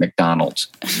working for McDonald's.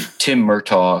 Tim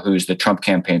Murtaugh, who's the Trump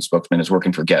campaign spokesman, is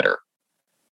working for Getter.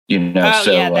 So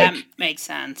yeah, like, that makes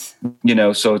sense.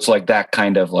 So it's like that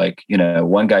kind of like,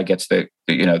 one guy gets the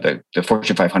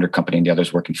Fortune 500 company and the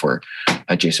other's working for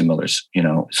Jason Miller's,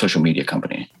 social media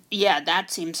company. Yeah,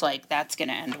 that seems like that's going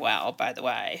to end well, by the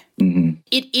way. Mm-hmm.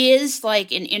 It is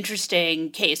like an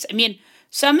interesting case. I mean,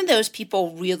 some of those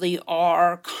people really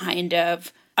are kind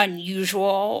of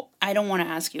unusual. I don't want to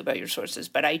ask you about your sources,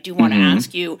 but I do want to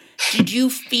ask you, did you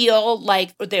feel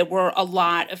like there were a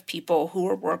lot of people who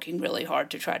were working really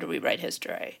hard to try to rewrite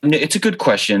history? It's a good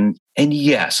question. And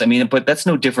yes, I mean, but that's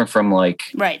no different from like,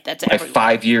 that's like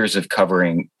 5 years of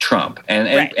covering Trump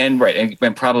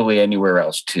and probably anywhere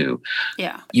else too.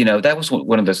 Yeah. That was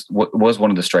one of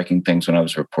the striking things when I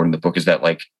was reporting the book, is that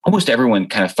like almost everyone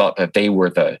kind of thought that they were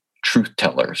the truth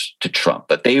tellers to Trump,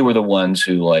 that they were the ones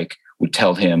who like would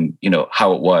tell him,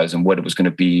 how it was and what it was going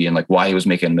to be and like why he was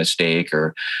making a mistake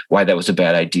or why that was a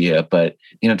bad idea. But,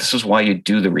 this is why you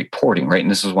do the reporting, right?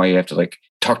 And this is why you have to like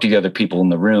talk to the other people in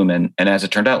the room. And as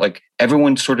it turned out, like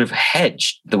everyone sort of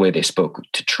hedged the way they spoke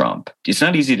to Trump. It's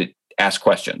not easy to ask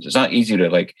questions. It's not easy to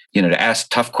to ask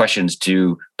tough questions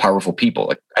to powerful people.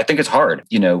 Like, I think it's hard,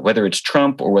 whether it's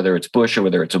Trump or whether it's Bush or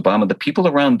whether it's Obama, the people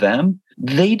around them,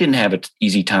 they didn't have an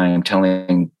easy time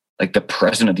telling like the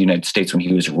president of the United States when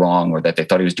he was wrong or that they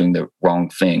thought he was doing the wrong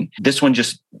thing. This one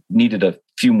just needed a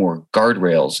few more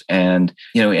guardrails and,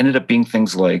 ended up being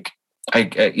things like,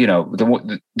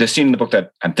 the scene in the book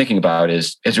that I'm thinking about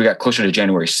is as we got closer to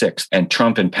January 6th and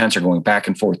Trump and Pence are going back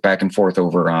and forth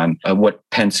over on what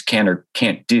Pence can or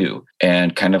can't do.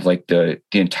 And kind of like the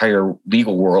entire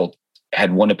legal world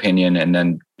had one opinion, and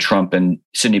then Trump and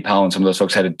Sidney Powell and some of those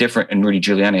folks had a different, and Rudy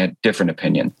Giuliani had a different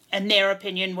opinion. And their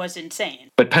opinion was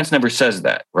insane. But Pence never says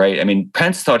that, right? I mean,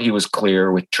 Pence thought he was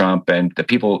clear with Trump, and the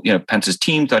people, Pence's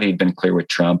team thought he'd been clear with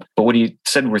Trump. But what he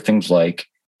said were things like,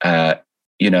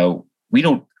 we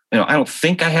don't, I don't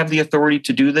think I have the authority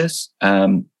to do this.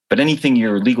 But anything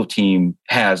your legal team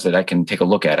has that I can take a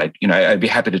look at, I'd be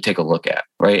happy to take a look at,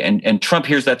 right? And Trump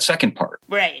hears that second part,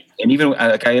 right? And even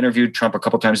like I interviewed Trump a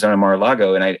couple of times down in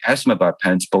Mar-a-Lago, and I asked him about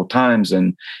Pence both times,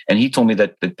 and he told me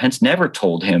that Pence never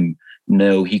told him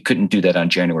no, he couldn't do that on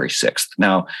January 6th.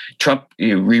 Now Trump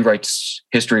rewrites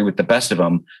history with the best of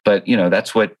them, but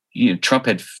that's what Trump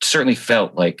had certainly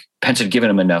felt like Pence had given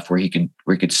him enough where he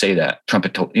could say that. Trump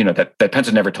had told, that Pence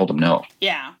had never told him no.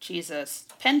 Yeah, Jesus.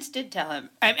 Pence did tell him.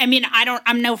 I mean,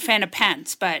 I'm no fan of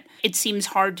Pence, but it seems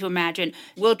hard to imagine.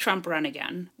 Will Trump run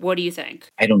again? What do you think?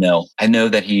 I don't know. I know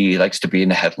that he likes to be in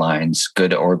the headlines,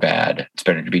 good or bad. It's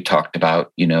better to be talked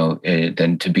about,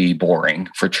 than to be boring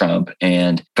for Trump.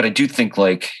 But I do think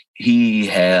like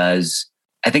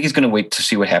I think he's going to wait to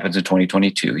see what happens in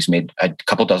 2022. He's made a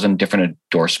couple dozen different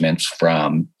endorsements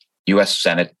from U.S.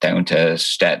 Senate down to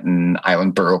Staten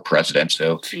Island borough president.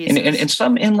 So, and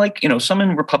some in some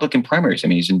in Republican primaries. I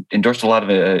mean, he's endorsed a lot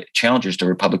of challengers to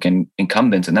Republican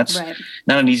incumbents, and that's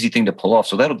not an easy thing to pull off.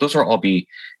 So those will all be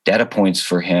data points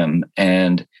for him.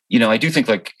 And, I do think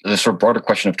like the sort of broader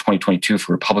question of 2022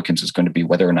 for Republicans is going to be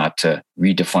whether or not to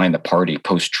redefine the party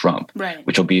post-Trump,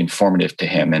 which will be informative to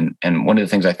him. And one of the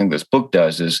things I think this book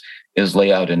does is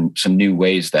lay out in some new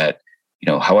ways that,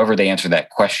 however they answer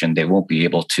that question, they won't be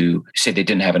able to say they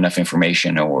didn't have enough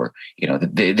information or,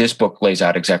 this book lays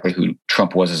out exactly who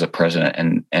Trump was as a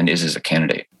president and is as a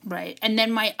candidate. Right. And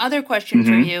then my other question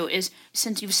for you is,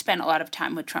 since you've spent a lot of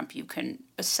time with Trump, you can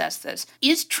assess this.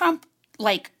 Is Trump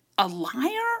like a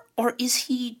liar or is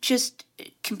he just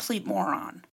a complete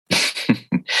moron?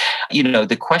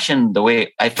 The question, the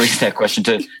way I phrase that question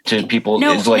to people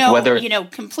is like whether...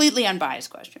 completely unbiased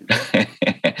question.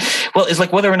 Well, it's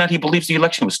like whether or not he believes the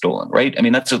election was stolen, right? I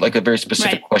mean, that's like a very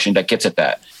specific question that gets at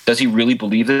that. Does he really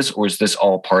believe this, or is this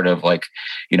all part of like,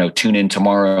 tune in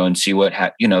tomorrow and see what,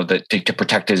 to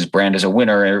protect his brand as a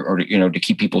winner or to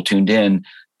keep people tuned in?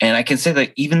 And I can say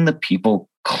that even the people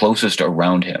closest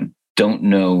around him don't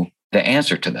know the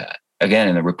answer to that. Again,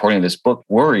 in the reporting of this book,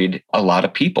 worried a lot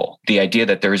of people. The idea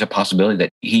that there is a possibility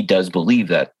that he does believe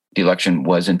that the election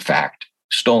was in fact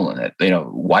stolen, that,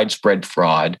 widespread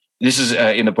fraud. This is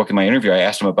in the book. In my interview, I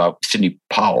asked him about Sidney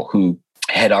Powell, who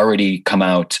had already come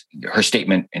out, her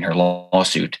statement in her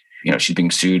lawsuit. She's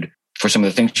being sued for some of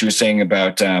the things she was saying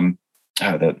about the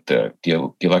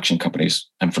election companies.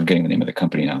 I'm forgetting the name of the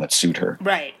company now that sued her.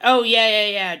 Right. Oh,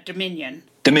 yeah.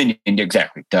 Dominion,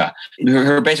 exactly. Duh.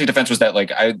 Her basic defense was that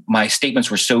my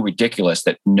statements were so ridiculous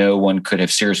that no one could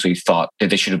have seriously thought that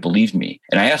they should have believed me.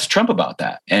 And I asked Trump about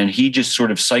that, and he just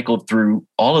sort of cycled through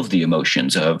all of the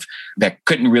emotions of that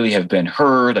couldn't really have been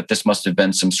her, that this must have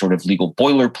been some sort of legal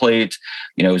boilerplate.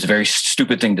 It was a very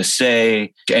stupid thing to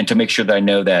say, and to make sure that I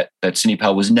know that Sidney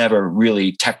Powell was never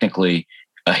really technically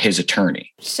his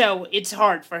attorney. So it's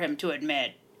hard for him to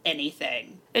admit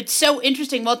anything. It's so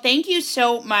interesting. Well, thank you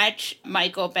so much,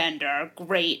 Michael Bender.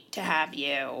 Great to have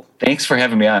you. Thanks for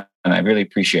having me on, and I really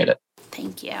appreciate it.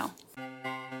 Thank you.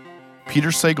 Peter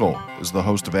Sagal is the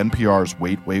host of NPR's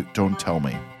Wait, Don't Tell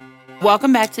Me.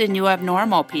 Welcome back to the New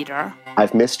Abnormal, Peter.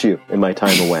 I've missed you in my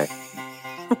time away.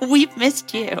 We've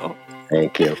missed you.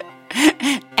 Thank you.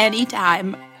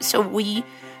 Anytime. So we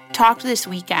talked this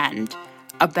weekend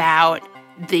about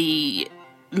the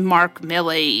Mark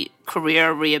Milley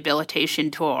career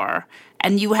rehabilitation tour,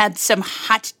 and you had some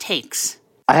hot takes.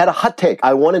 I had a hot take.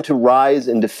 I wanted to rise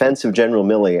in defense of General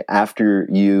Milley after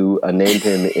you named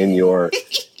him in your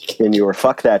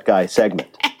 "fuck that guy" segment,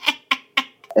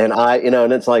 and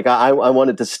and it's like I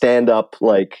wanted to stand up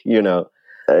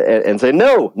and say,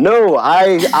 no,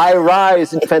 I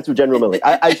rise in defense of General Milley.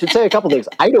 I should say a couple things.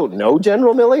 I don't know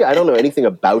General Milley. I don't know anything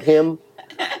about him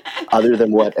other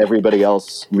than what everybody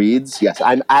else reads. Yes,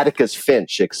 I'm Atticus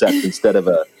Finch, except instead of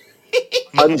a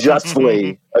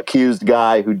unjustly accused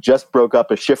guy who just broke up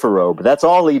a chifforobe. That's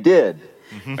all he did.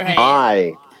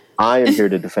 Right. I am here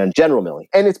to defend General Milley.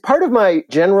 And it's part of my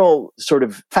general sort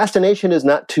of fascination is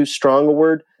not too strong a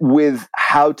word with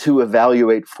how to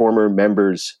evaluate former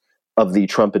members of the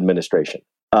Trump administration,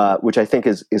 which I think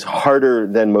is harder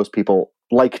than most people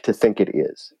like to think it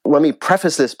is. Let me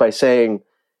preface this by saying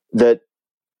that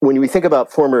when we think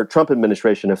about former Trump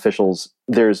administration officials,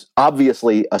 there's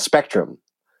obviously a spectrum.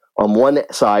 On one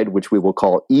side, which we will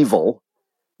call evil,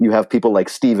 you have people like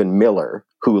Stephen Miller,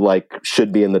 who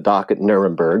should be in the dock at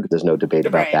Nuremberg. There's no debate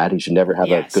about that. He should never have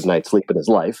a good night's sleep in his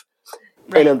life.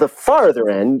 Right. And at the farther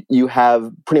end, you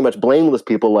have pretty much blameless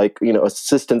people like,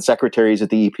 assistant secretaries at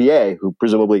the EPA who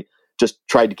presumably just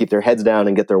tried to keep their heads down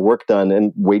and get their work done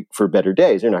and wait for better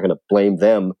days. You're not going to blame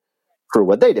them for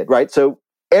what they did, right? So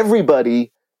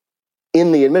everybody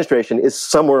in the administration is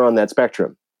somewhere on that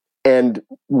spectrum. And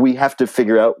we have to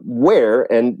figure out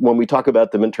where, and when we talk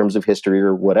about them in terms of history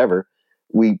or whatever,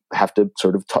 we have to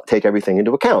sort of take everything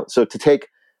into account. So to take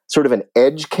sort of an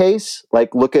edge case,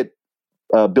 look at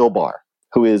Bill Barr,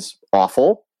 who is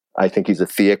awful. I think he's a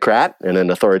theocrat and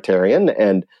an authoritarian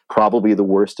and probably the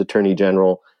worst attorney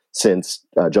general since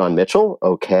John Mitchell.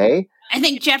 Okay. I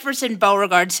think Jefferson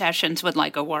Beauregard Sessions would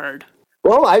like a word.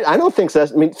 Well, I don't think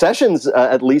Sessions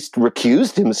at least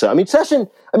recused himself.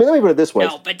 Let me put it this way.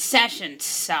 No, but Sessions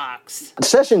sucks.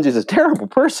 Sessions is a terrible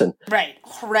person. Right.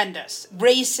 Horrendous.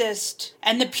 Racist.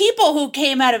 And the people who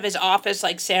came out of his office,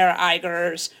 like Sarah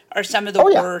Eigers, are some of the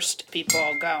worst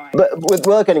people going. But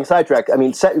without getting sidetracked,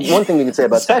 one thing we can say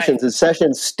about Sessions is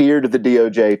Sessions steered the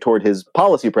DOJ toward his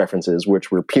policy preferences,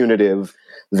 which were punitive,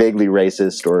 vaguely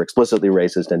racist, or explicitly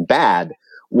racist and bad,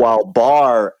 while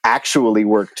Barr actually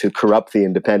worked to corrupt the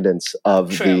independence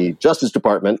of the Justice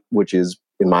Department, which is,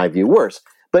 in my view, worse.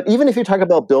 But even if you talk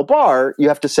about Bill Barr, you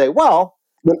have to say, well,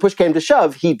 when push came to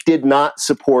shove, he did not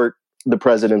support the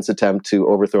president's attempt to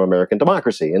overthrow American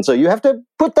democracy. And so you have to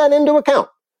put that into account.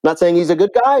 I'm not saying he's a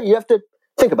good guy. You have to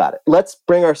think about it. Let's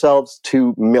bring ourselves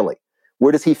to Milley.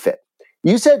 Where does he fit?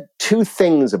 You said two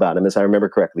things about him, as I remember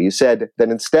correctly. You said that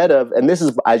instead of, and this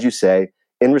is, as you say,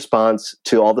 in response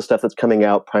to all the stuff that's coming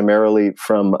out primarily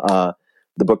from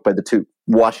the book by the two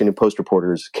Washington Post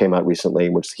reporters came out recently,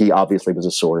 in which he obviously was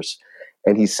a source.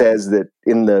 And he says that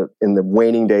in the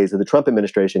waning days of the Trump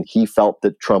administration, he felt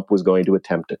that Trump was going to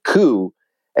attempt a coup,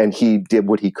 and he did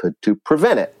what he could to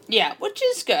prevent it. Yeah, which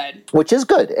is good. Which is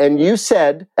good. And you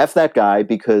said, F that guy,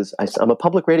 because I'm a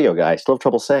public radio guy. I still have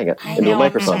trouble saying it into a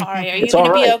microphone. I'm sorry. Are you going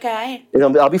to be okay?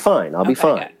 I'll be fine. I'll be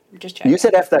fine. Good. Just checking. You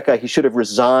said F that guy. He should have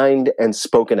resigned and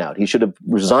spoken out. He should have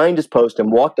resigned his post and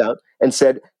walked out and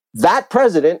said, that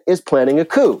president is planning a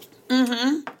coup.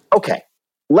 Mm-hmm. Okay,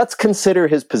 let's consider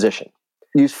his position.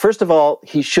 First of all,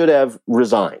 he should have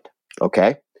resigned,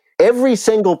 okay? Every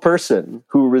single person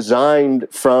who resigned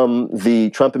from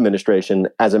the Trump administration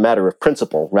as a matter of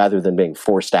principle, rather than being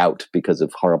forced out because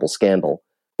of horrible scandal,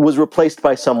 was replaced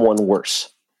by someone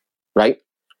worse, right?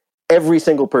 Every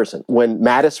single person. When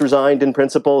Mattis resigned in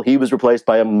principle, he was replaced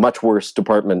by a much worse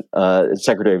department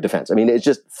Secretary of Defense. It's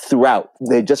just throughout.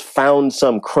 They just found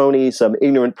some crony, some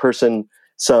ignorant person,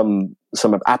 some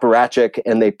apparatchik,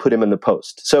 and they put him in the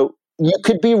post. So you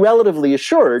could be relatively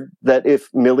assured that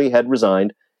if Milley had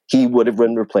resigned, he would have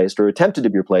been replaced or attempted to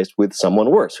be replaced with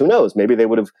someone worse. Who knows? Maybe they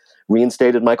would have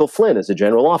reinstated Michael Flynn as a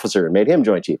general officer and made him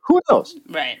Joint Chief. Who knows?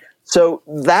 Right. So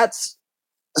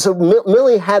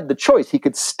Milley had the choice. He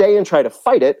could stay and try to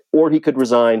fight it, or he could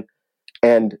resign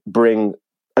and bring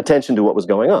attention to what was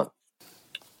going on.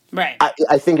 Right.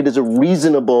 I think it is a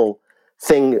reasonable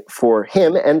thing for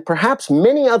him and perhaps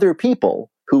many other people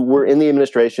who were in the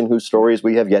administration whose stories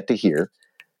we have yet to hear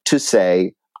to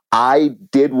say, I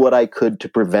did what I could to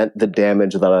prevent the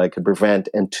damage that I could prevent,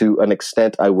 and to an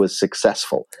extent I was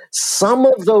successful. Some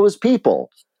of those people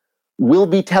will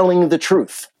be telling the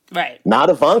truth. Right. Not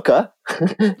Ivanka.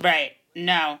 Right.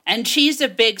 No. And she's a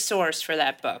big source for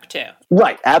that book, too.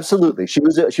 Right. Absolutely. She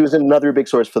was another big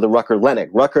source for the Rucker and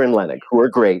Lennig, who are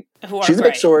great. She's a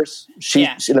big source.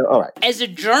 All right. As a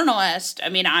journalist,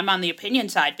 I'm on the opinion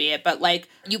side, be it, but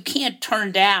you can't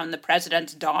turn down the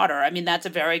president's daughter. That's a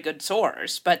very good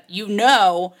source, but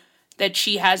that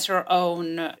she has her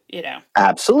own,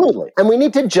 Absolutely. And we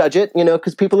need to judge it,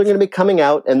 because people are going to be coming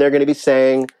out and they're going to be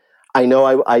saying, I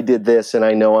know I did this and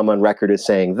I know I'm on record as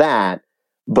saying that,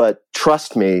 but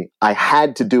trust me, I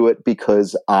had to do it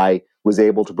because I was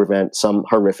able to prevent some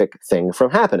horrific thing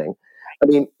from happening. I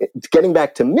mean, getting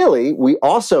back to Milley, we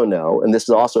also know, and this is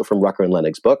also from Rucker and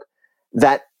Lenig's book,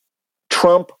 that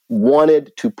Trump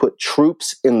wanted to put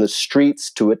troops in the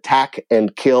streets to attack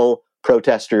and kill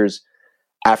protesters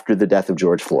after the death of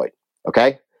George Floyd.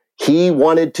 Okay? He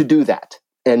wanted to do that.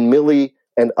 And Milley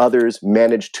and others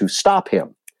managed to stop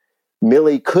him.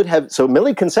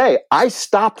 Milley can say, I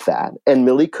stopped that. And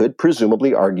Milley could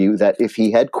presumably argue that if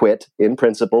he had quit in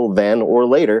principle then or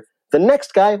later, the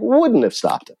next guy wouldn't have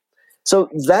stopped him. So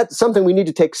that's something we need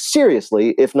to take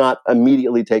seriously, if not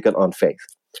immediately take it on faith.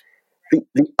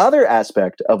 The other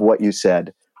aspect of what you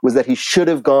said was that he should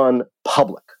have gone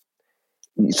public.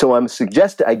 So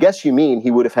I guess you mean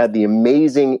he would have had the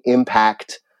amazing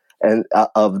impact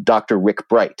of Dr. Rick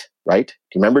Bright, right? Do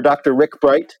you remember Dr. Rick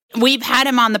Bright? We've had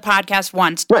him on the podcast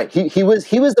once. Right. He was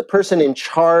the person in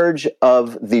charge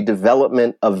of the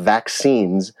development of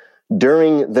vaccines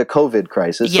during the COVID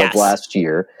crisis of last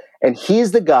year. And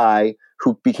he's the guy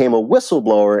who became a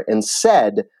whistleblower and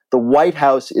said, the White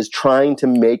House is trying to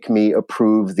make me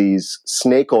approve these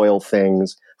snake oil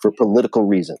things for political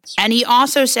reasons. And he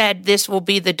also said this will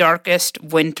be the darkest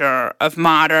winter of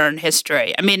modern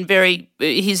history. I mean,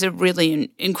 he's a really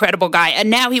incredible guy.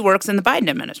 And now he works in the Biden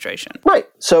administration. Right.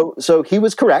 So he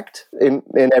was correct and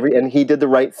he did the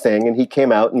right thing, and he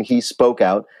came out and he spoke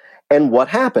out. And what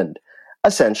happened?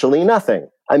 Essentially nothing.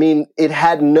 I mean, it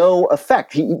had no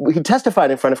effect. He testified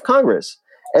in front of Congress.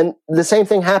 And the same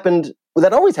thing happened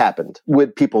that always happened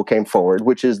when people came forward,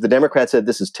 which is the Democrats said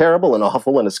this is terrible and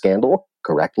awful and a scandal,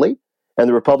 correctly. And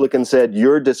the Republicans said,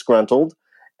 you're disgruntled.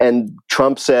 And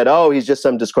Trump said, oh, he's just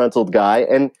some disgruntled guy.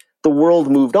 And the world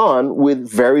moved on with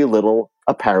very little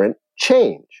apparent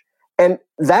change. And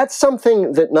that's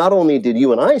something that not only did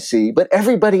you and I see, but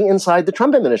everybody inside the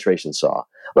Trump administration saw.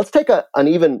 Let's take an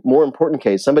even more important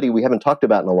case, somebody we haven't talked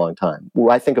about in a long time, who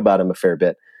I think about him a fair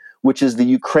bit, which is the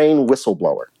Ukraine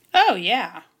whistleblower. Oh,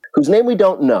 yeah. Whose name we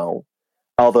don't know,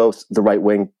 although the right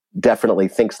wing definitely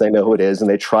thinks they know who it is, and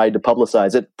they tried to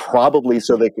publicize it, probably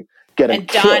so they could get him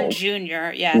killed. And Don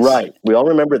Jr., yes. Right. We all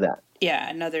remember that. Yeah,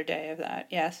 another day of that,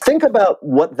 yes. Think about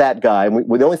what that guy,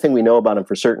 the only thing we know about him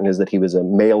for certain is that he was a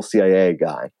male CIA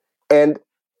guy. And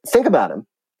think about him.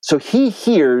 So he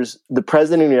hears the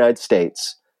president of the United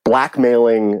States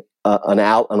blackmailing an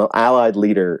allied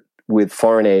leader with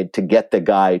foreign aid to get the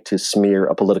guy to smear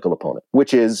a political opponent,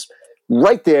 which is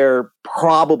right there,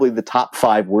 probably the top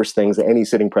 5 worst things that any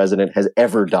sitting president has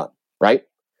ever done, right?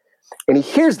 And he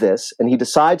hears this, and he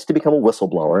decides to become a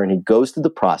whistleblower, and he goes through the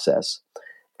process.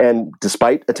 And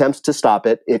despite attempts to stop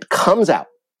it, it comes out.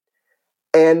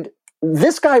 And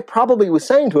this guy probably was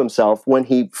saying to himself when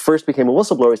he first became a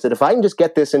whistleblower, he said, if I can just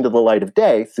get this into the light of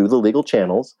day through the legal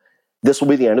channels, this will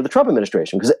be the end of the Trump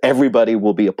administration, because everybody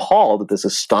will be appalled at this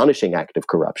astonishing act of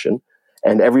corruption.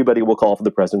 And everybody will call for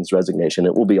the president's resignation.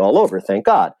 It will be all over, thank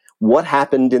God. What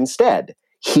happened instead?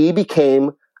 He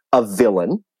became a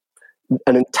villain.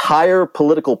 An entire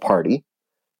political party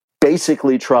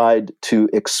basically tried to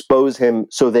expose him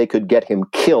so they could get him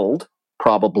killed,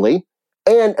 probably.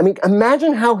 And, I mean,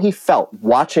 imagine how he felt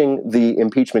watching the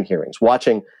impeachment hearings,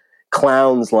 watching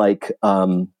clowns like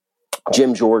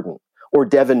Jim Jordan or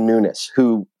Devin Nunes,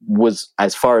 who was,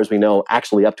 as far as we know,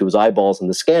 actually up to his eyeballs in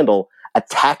the scandal,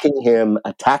 attacking him,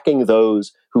 attacking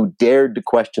those who dared to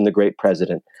question the great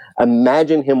president.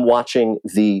 Imagine him watching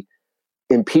the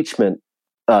impeachment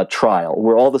trial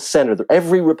where all the senators,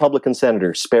 every Republican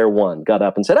senator, spare one, got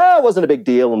up and said, oh, it wasn't a big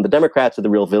deal, and the Democrats are the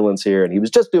real villains here, and he was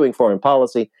just doing foreign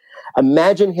policy.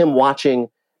 Imagine him watching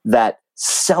that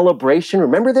celebration.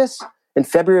 Remember this? In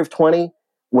February of 20,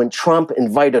 when Trump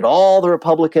invited all the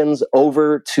Republicans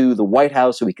over to the White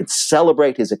House so he could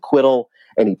celebrate his acquittal,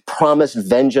 and he promised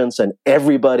vengeance on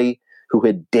everybody who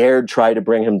had dared try to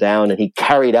bring him down, and he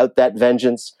carried out that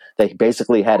vengeance. They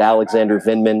basically had Alexander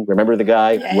Vindman, remember the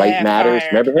guy, Right Matters,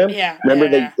 fired. Remember him? Yeah.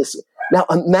 Now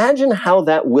imagine how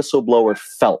that whistleblower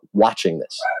felt watching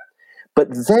this. But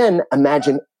then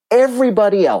imagine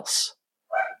everybody else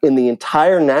in the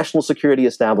entire national security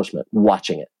establishment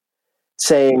watching it,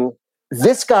 saying,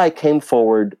 this guy came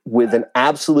forward with an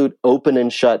absolute open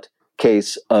and shut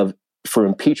case for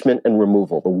impeachment and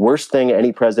removal, the worst thing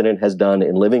any president has done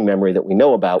in living memory that we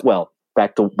know about. Well,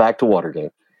 back to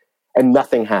Watergate, and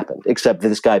nothing happened except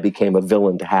this guy became a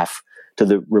villain to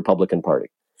the Republican Party.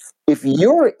 If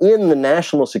you're in the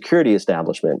national security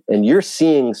establishment and you're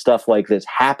seeing stuff like this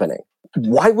happening,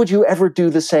 why would you ever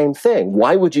do the same thing?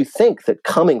 Why would you think that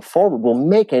coming forward will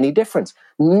make any difference?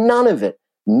 None of it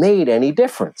made any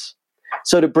difference.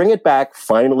 So to bring it back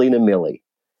finally to Milley,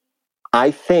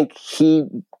 I think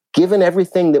given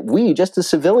everything that we, just as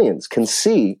civilians, can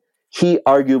see, he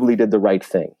arguably did the right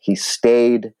thing. He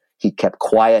stayed, He kept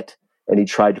quiet, and he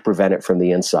tried to prevent it from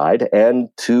the inside. And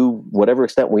to whatever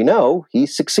extent we know, he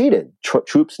succeeded.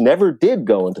 Troops never did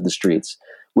go into the streets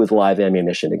with live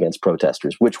ammunition against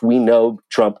protesters, which we know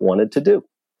Trump wanted to do.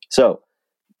 So,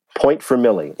 point for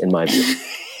Milley, in my view.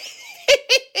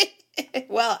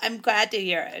 Well, I'm glad to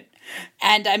hear it.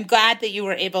 And I'm glad that you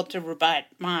were able to rebut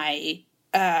my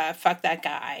fuck that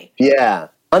guy. Yeah.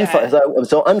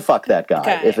 So unfuck that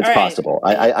guy, if it's possible.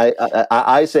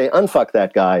 I say unfuck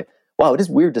that guy. Wow, it is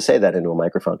weird to say that into a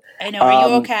microphone. I know. Are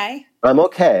you okay? I'm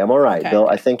okay. I'm all right, Bill.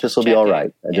 I think this will be all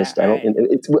right.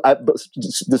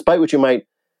 Despite what you might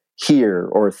hear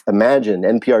or imagine,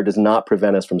 NPR does not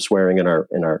prevent us from swearing in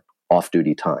our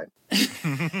off-duty time.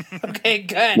 Okay,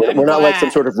 good. We're not like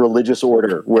some sort of religious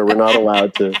order where we're not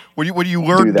allowed to. When you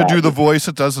learn to do the voice,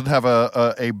 it doesn't have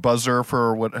a buzzer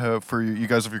for you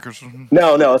guys of your Christian.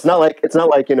 No, it's not like it's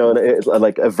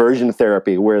like aversion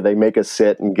therapy where they make us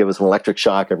sit and give us an electric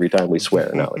shock every time we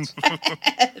swear. No, it's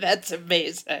that's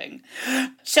amazing.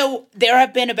 So there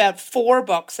have been about 4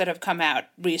 books that have come out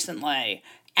recently,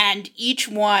 and each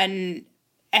one,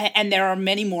 and there are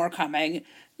many more coming.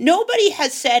 Nobody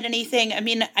has said anything. I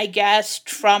mean, I guess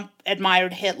Trump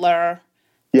admired Hitler.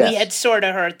 Yes. We had sort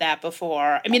of heard that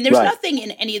before. I mean, there's nothing in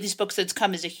any of these books that's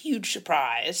come as a huge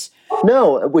surprise.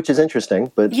 No, which is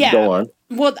interesting, but go on.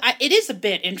 Well, it is a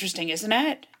bit interesting, isn't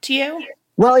it, to you?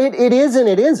 Well, it is and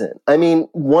it isn't. I mean,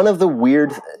 one of the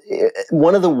weird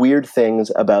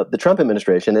things about the Trump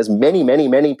administration, as many, many,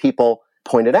 many people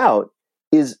pointed out,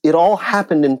 is it all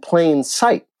happened in plain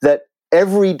sight. That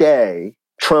every day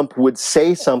Trump would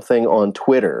say something on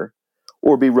Twitter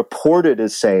or be reported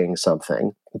as saying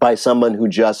something by someone who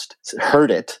just heard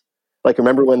it. Like,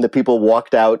 remember when the people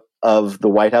walked out of the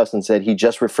White House and said he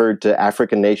just referred to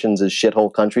African nations as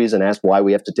shithole countries and asked why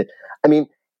we have to I mean,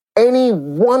 any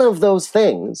one of those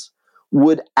things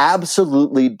would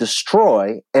absolutely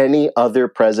destroy any other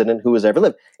president who has ever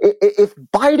lived. If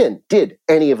Biden did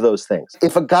any of those things,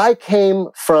 if a guy came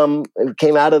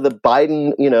out of the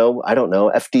Biden,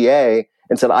 FDA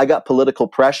and said, I got political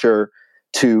pressure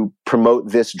to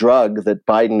promote this drug that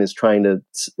Biden is trying to,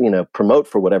 promote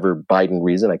for whatever Biden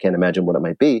reason, I can't imagine what it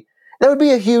might be, that would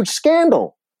be a huge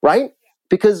scandal, right?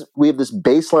 Because we have this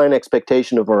baseline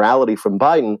expectation of morality from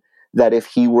Biden that if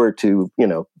he were to,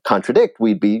 contradict,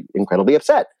 we'd be incredibly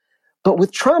upset. But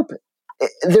with Trump,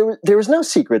 there was no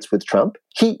secrets with Trump.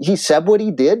 He said what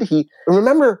he did.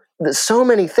 Remember, so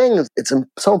many things, it's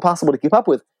so impossible to keep up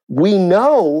with. We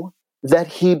know that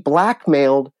he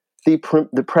blackmailed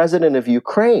the president of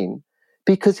Ukraine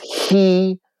because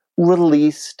he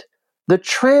released the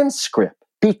transcript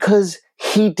because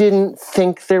he didn't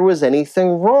think there was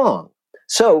anything wrong.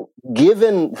 So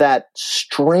given that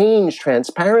strange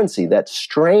transparency, that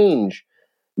strange,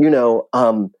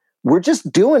 we're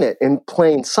just doing it in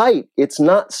plain sight. It's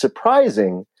not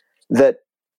surprising that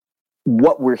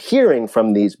what we're hearing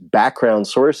from these background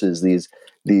sources,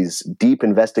 these deep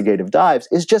investigative dives,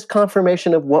 is just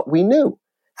confirmation of what we knew.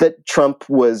 That Trump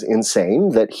was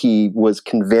insane, that he was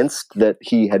convinced that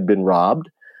he had been robbed.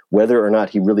 Whether or not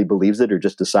he really believes it or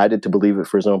just decided to believe it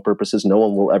for his own purposes, no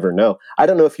one will ever know. I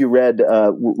don't know if you read,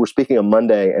 we're speaking on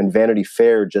Monday, and Vanity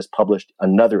Fair just published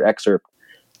another excerpt.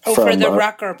 For the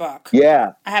Rucker book.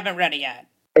 Yeah. I haven't read it yet.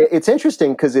 It's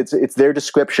interesting because it's their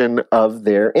description of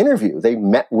their interview. They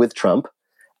met with Trump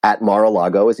at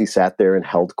Mar-a-Lago as he sat there and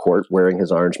held court wearing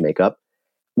his orange makeup,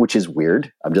 which is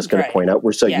weird. I'm just going to point out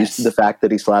we're so used to the fact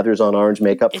that he slathers on orange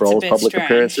makeup for all his public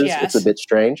appearances. Yes. It's a bit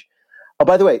strange. Oh,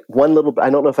 by the way, I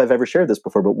don't know if I've ever shared this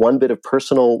before, but one bit of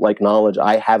personal knowledge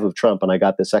I have of Trump, and I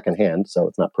got this secondhand, so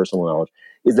it's not personal knowledge,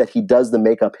 is that he does the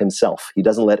makeup himself. He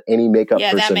doesn't let any makeup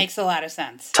person that makes a lot of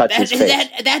sense. Touch his face.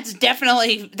 That's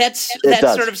definitely, that's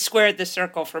sort of squared the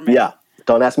circle for me. Yeah.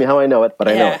 Don't ask me how I know it, but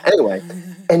I know it. Anyway,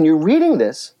 and you're reading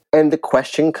this, and the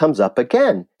question comes up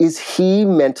again. Is he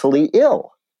mentally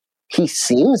ill? He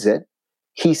seems it.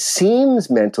 He seems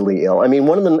mentally ill. I mean,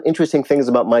 one of the interesting things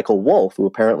about Michael Wolff, who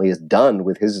apparently is done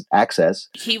with his access.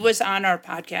 He was on our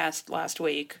podcast last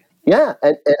week. Yeah,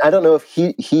 and I don't know if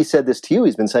he said this to you.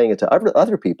 He's been saying it to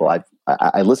other people. I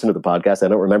listened to the podcast. I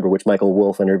don't remember which Michael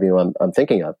Wolff interview I'm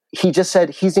thinking of. He just said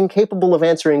he's incapable of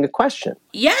answering a question.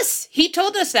 Yes, he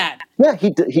told us that. Yeah,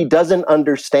 he doesn't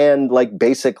understand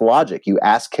basic logic. You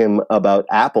ask him about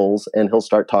apples, and he'll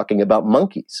start talking about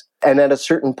monkeys. And at a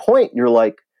certain point, you're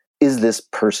like, is this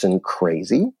person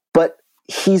crazy? But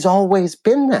he's always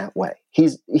been that way.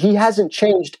 He hasn't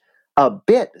changed a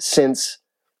bit since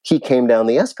he came down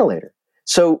the escalator.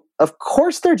 So, of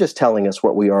course, they're just telling us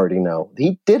what we already know.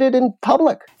 He did it in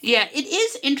public. Yeah, it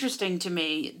is interesting to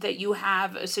me that you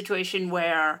have a situation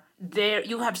where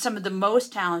you have some of the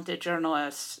most talented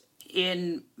journalists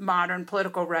in modern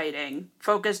political writing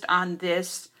focused on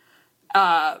this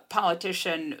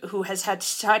politician who has had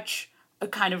such a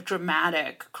kind of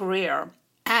dramatic career.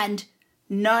 And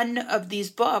none of these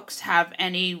books have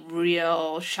any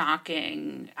real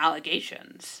shocking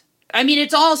allegations. I mean,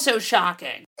 it's all so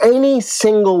shocking. Any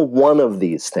single one of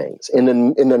these things in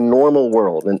a normal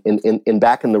world, in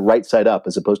back in the right side up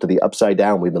as opposed to the upside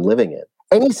down we've been living in,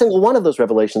 any single one of those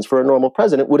revelations for a normal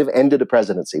president would have ended a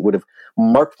presidency, would have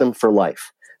marked them for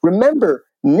life. Remember,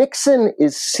 Nixon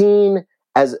is seen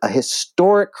as a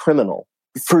historic criminal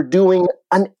for doing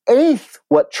an eighth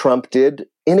what Trump did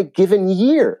in a given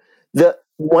year. The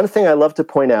one thing I love to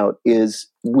point out is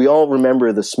we all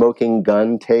remember the smoking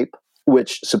gun tape,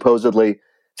 which supposedly,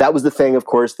 that was the thing, of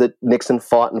course, that Nixon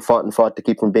fought to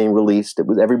keep from being released. It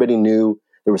was, everybody knew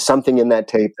there was something in that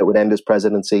tape that would end his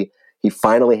presidency. He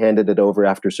finally handed it over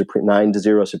after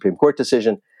 9-0 Supreme Court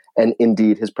decision, and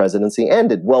indeed his presidency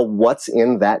ended. Well, what's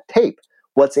in that tape?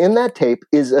 What's in that tape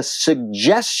is a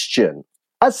suggestion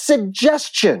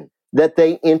that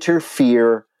they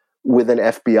interfere with an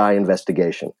FBI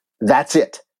investigation. That's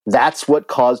it. That's what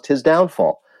caused his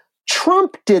downfall.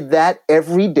 Trump did that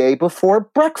every day before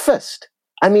breakfast.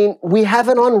 I mean, we have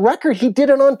it on record. He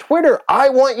did it on Twitter. I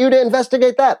want you to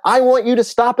investigate that. I want you to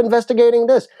stop investigating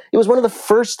this. It was one of the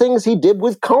first things he did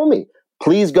with Comey.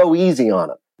 Please go easy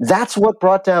on him. That's what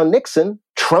brought down Nixon.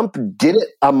 Trump did it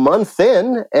a month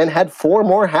in and had 4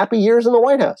 more happy years in the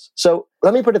White House. So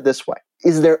let me put it this way.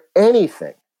 Is there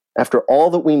anything, after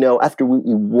all that we know, after we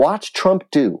watch Trump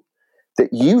do,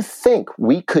 that you think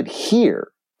we could hear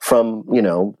from,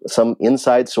 some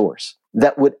inside source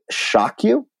that would shock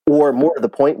you? Or more to the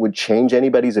point, would change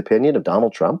anybody's opinion of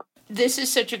Donald Trump? This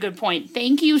is such a good point.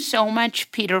 Thank you so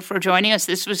much, Peter, for joining us.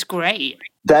 This was great.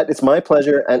 It's my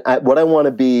pleasure. And what I want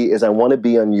to be is I want to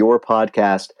be on your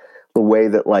podcast the way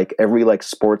that every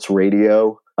sports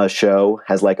radio show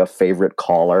has a favorite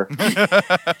caller.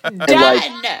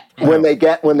 Done. When they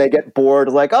get bored,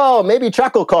 oh, maybe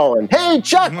Chuck will call in. Hey,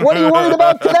 Chuck, what are you worried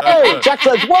about today? Chuck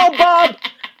says, well, Bob,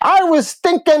 I was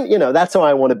thinking, that's how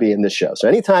I want to be in this show. So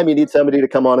anytime you need somebody to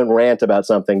come on and rant about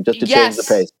something just to change the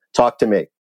pace, talk to me.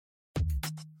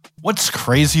 What's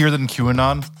crazier than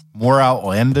QAnon, more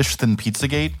outlandish than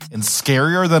Pizzagate, and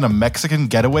scarier than a Mexican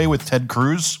getaway with Ted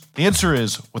Cruz? The answer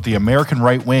is what the American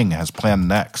right wing has planned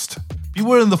next. Be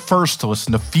one of the first to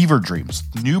listen to Fever Dreams,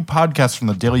 the new podcast from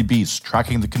the Daily Beast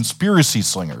tracking the conspiracy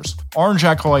slingers, orange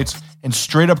acolytes, and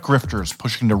straight-up grifters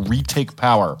pushing to retake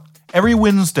power. Every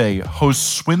Wednesday, hosts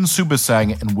Swin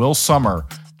Subasang and Will Sommer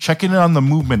check in on the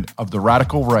movement of the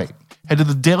radical right. Head to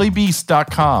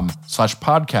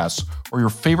thedailybeast.com/podcasts or your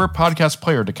favorite podcast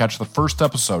player to catch the first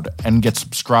episode and get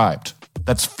subscribed.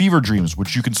 That's Fever Dreams,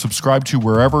 which you can subscribe to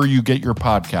wherever you get your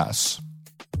podcasts.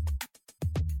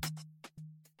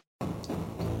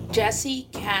 Jesse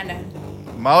Cannon.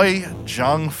 Molly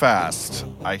Jong-Fast.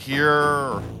 I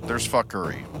hear there's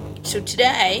fuckery. So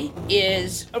today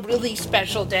is a really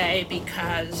special day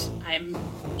because I'm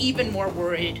even more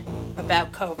worried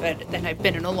about COVID than I've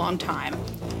been in a long time,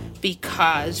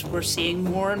 because we're seeing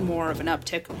more and more of an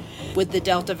uptick with the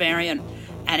Delta variant,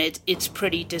 and it's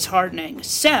pretty disheartening.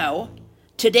 So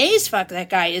today's Fuck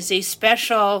That Guy is a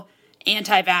special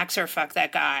anti-vaxxer Fuck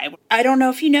That Guy. I don't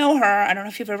know if you know her. I don't know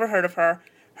if you've ever heard of her.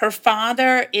 Her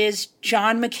father is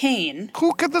John McCain.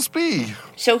 Who could this be?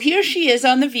 So here she is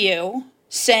on The View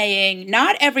saying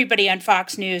not everybody on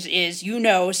Fox News is,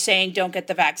 saying don't get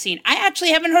the vaccine. I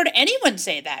actually haven't heard anyone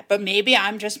say that, but maybe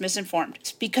I'm just misinformed.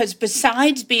 It's because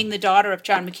besides being the daughter of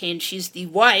John McCain, she's the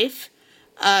wife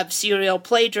of serial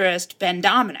plagiarist Ben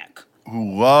Dominick,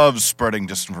 who loves spreading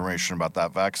disinformation about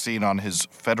that vaccine on his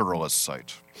Federalist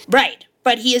site. Right,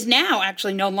 but he is now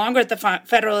actually no longer at the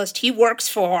Federalist. He works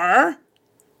for,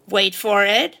 wait for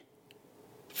it,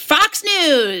 Fox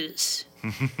News.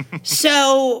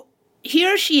 So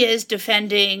here she is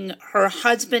defending her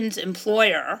husband's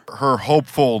employer. Her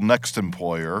hopeful next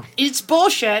employer. It's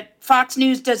bullshit. Fox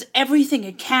News does everything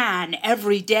it can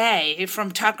every day,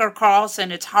 from Tucker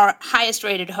Carlson, its highest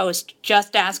rated host,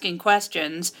 just asking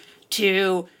questions,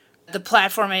 to the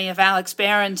platforming of Alex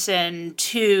Berenson,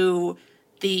 to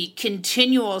the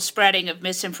continual spreading of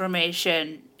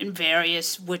misinformation in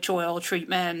various witch oil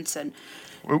treatments. And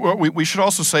we should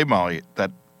also say, Molly, that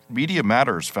Media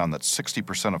Matters found that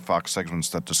 60% of Fox segments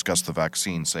that discuss the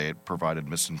vaccine say it provided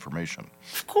misinformation.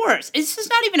 Of course. This is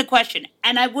not even a question.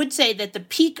 And I would say that the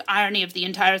peak irony of the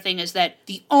entire thing is that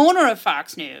the owner of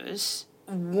Fox News,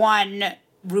 one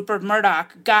Rupert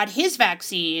Murdoch, got his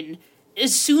vaccine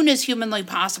as soon as humanly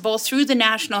possible through the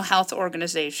National Health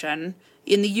Organization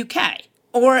in the UK.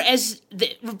 Or as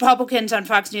the Republicans on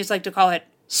Fox News like to call it,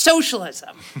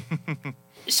 socialism.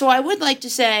 So I would like to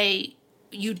say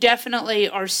you definitely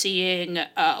are seeing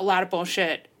a lot of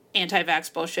bullshit,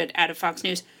 anti-vax bullshit out of Fox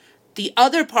News. The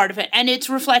other part of it, and it's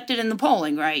reflected in the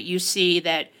polling, right? You see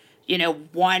that,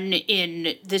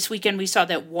 this weekend we saw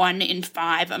that 1 in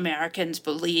 5 Americans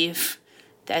believe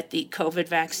that the COVID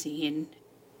vaccine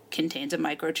contains a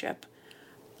microchip.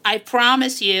 I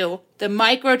promise you, the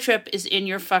microchip is in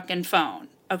your fucking phone,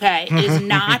 okay? It is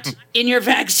not in your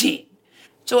vaccine.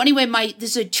 So anyway,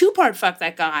 this is a 2-part fuck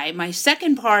that guy. My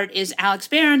second part is Alex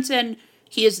Berenson.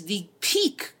 He is the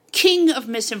peak king of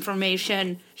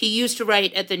misinformation. He used to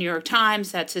write at the New York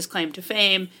Times. That's his claim to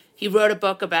fame. He wrote a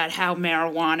book about how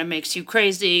marijuana makes you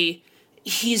crazy.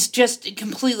 He's just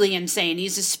completely insane.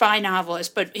 He's a spy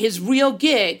novelist, but his real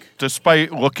gig...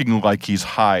 Despite looking like he's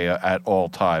high at all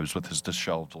times with his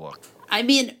disheveled look.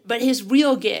 But his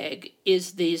real gig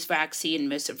is these vaccine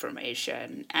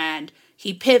misinformation. And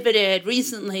he pivoted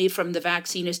recently from the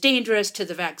vaccine is dangerous to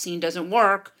the vaccine doesn't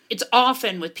work. It's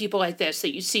often with people like this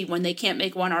that you see when they can't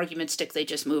make one argument stick, they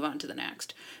just move on to the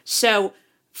next. So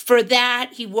for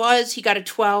that, he got a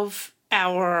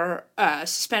 12-hour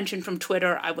suspension from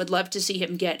Twitter. I would love to see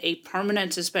him get a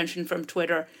permanent suspension from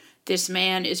Twitter. This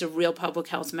man is a real public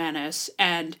health menace,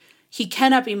 and he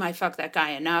cannot be my fuck that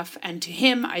guy enough. And to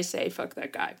him, I say fuck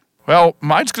that guy. Well,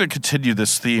 mine's going to continue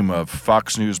this theme of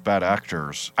Fox News bad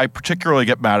actors. I particularly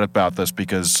get mad about this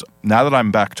because now that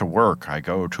I'm back to work, I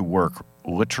go to work.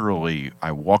 Literally,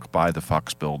 I walk by the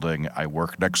Fox building. I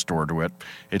work next door to it.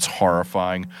 It's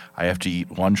horrifying. I have to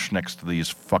eat lunch next to these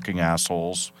fucking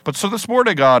assholes. But so this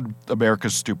morning on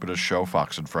America's Stupidest Show,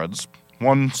 Fox and Friends,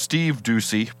 one Steve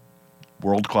Doocy,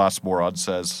 world-class moron,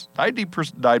 says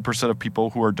 99% of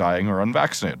people who are dying are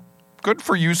unvaccinated. Good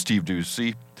for you, Steve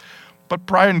Doocy. But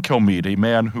Brian Kilmeade, a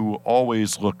man who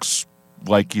always looks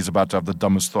like he's about to have the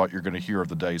dumbest thought you're going to hear of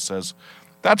the day, says,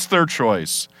 that's their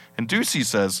choice. And Doocy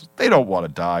says they don't want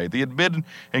to die. The admin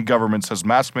and government says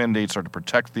mask mandates are to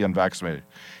protect the unvaccinated.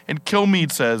 And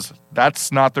Kilmeade says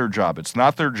that's not their job. It's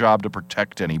not their job to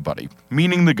protect anybody,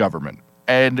 meaning the government.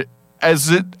 And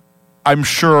I'm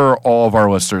sure all of our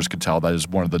listeners can tell that is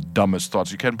one of the dumbest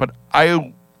thoughts you can, but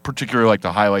I particularly like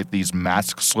to highlight these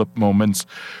mask slip moments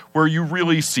where you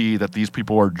really see that these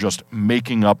people are just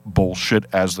making up bullshit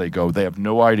as they go. They have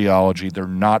no ideology. They're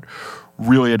not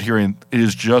really adhering. It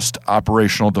is just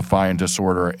operational defiant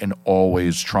disorder and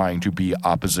always trying to be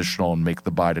oppositional and make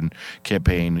the Biden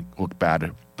campaign look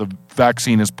bad. The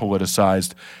vaccine is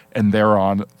politicized, and they're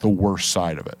on the worst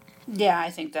side of it. Yeah,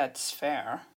 I think that's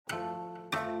fair.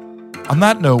 On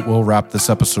that note, we'll wrap this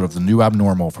episode of The New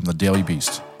Abnormal from The Daily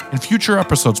Beast. In future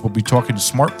episodes, we'll be talking to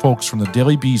smart folks from The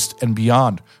Daily Beast and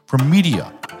beyond, from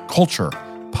media, culture,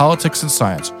 politics, and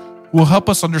science, who will help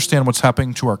us understand what's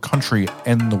happening to our country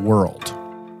and the world.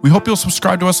 We hope you'll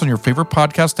subscribe to us on your favorite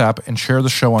podcast app and share the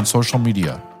show on social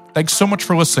media. Thanks so much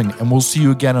for listening, and we'll see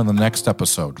you again on the next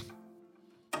episode.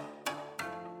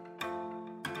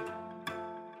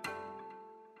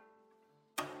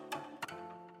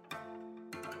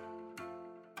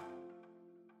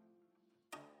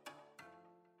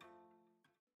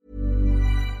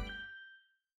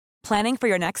 Planning for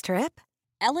your next trip?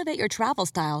 Elevate your travel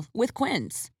style with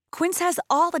Quince. Quince has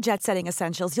all the jet-setting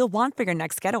essentials you'll want for your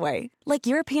next getaway, like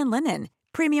European linen,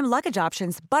 premium luggage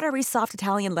options, buttery soft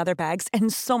Italian leather bags,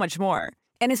 and so much more.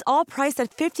 And is all priced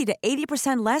at 50 to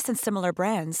 80% less than similar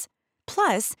brands.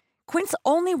 Plus, Quince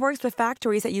only works with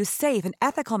factories that use safe and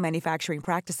ethical manufacturing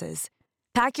practices.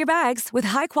 Pack your bags with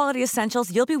high-quality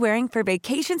essentials you'll be wearing for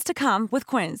vacations to come with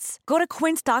Quince. Go to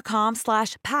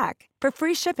quince.com/pack for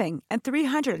free shipping and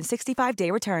 365-day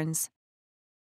returns.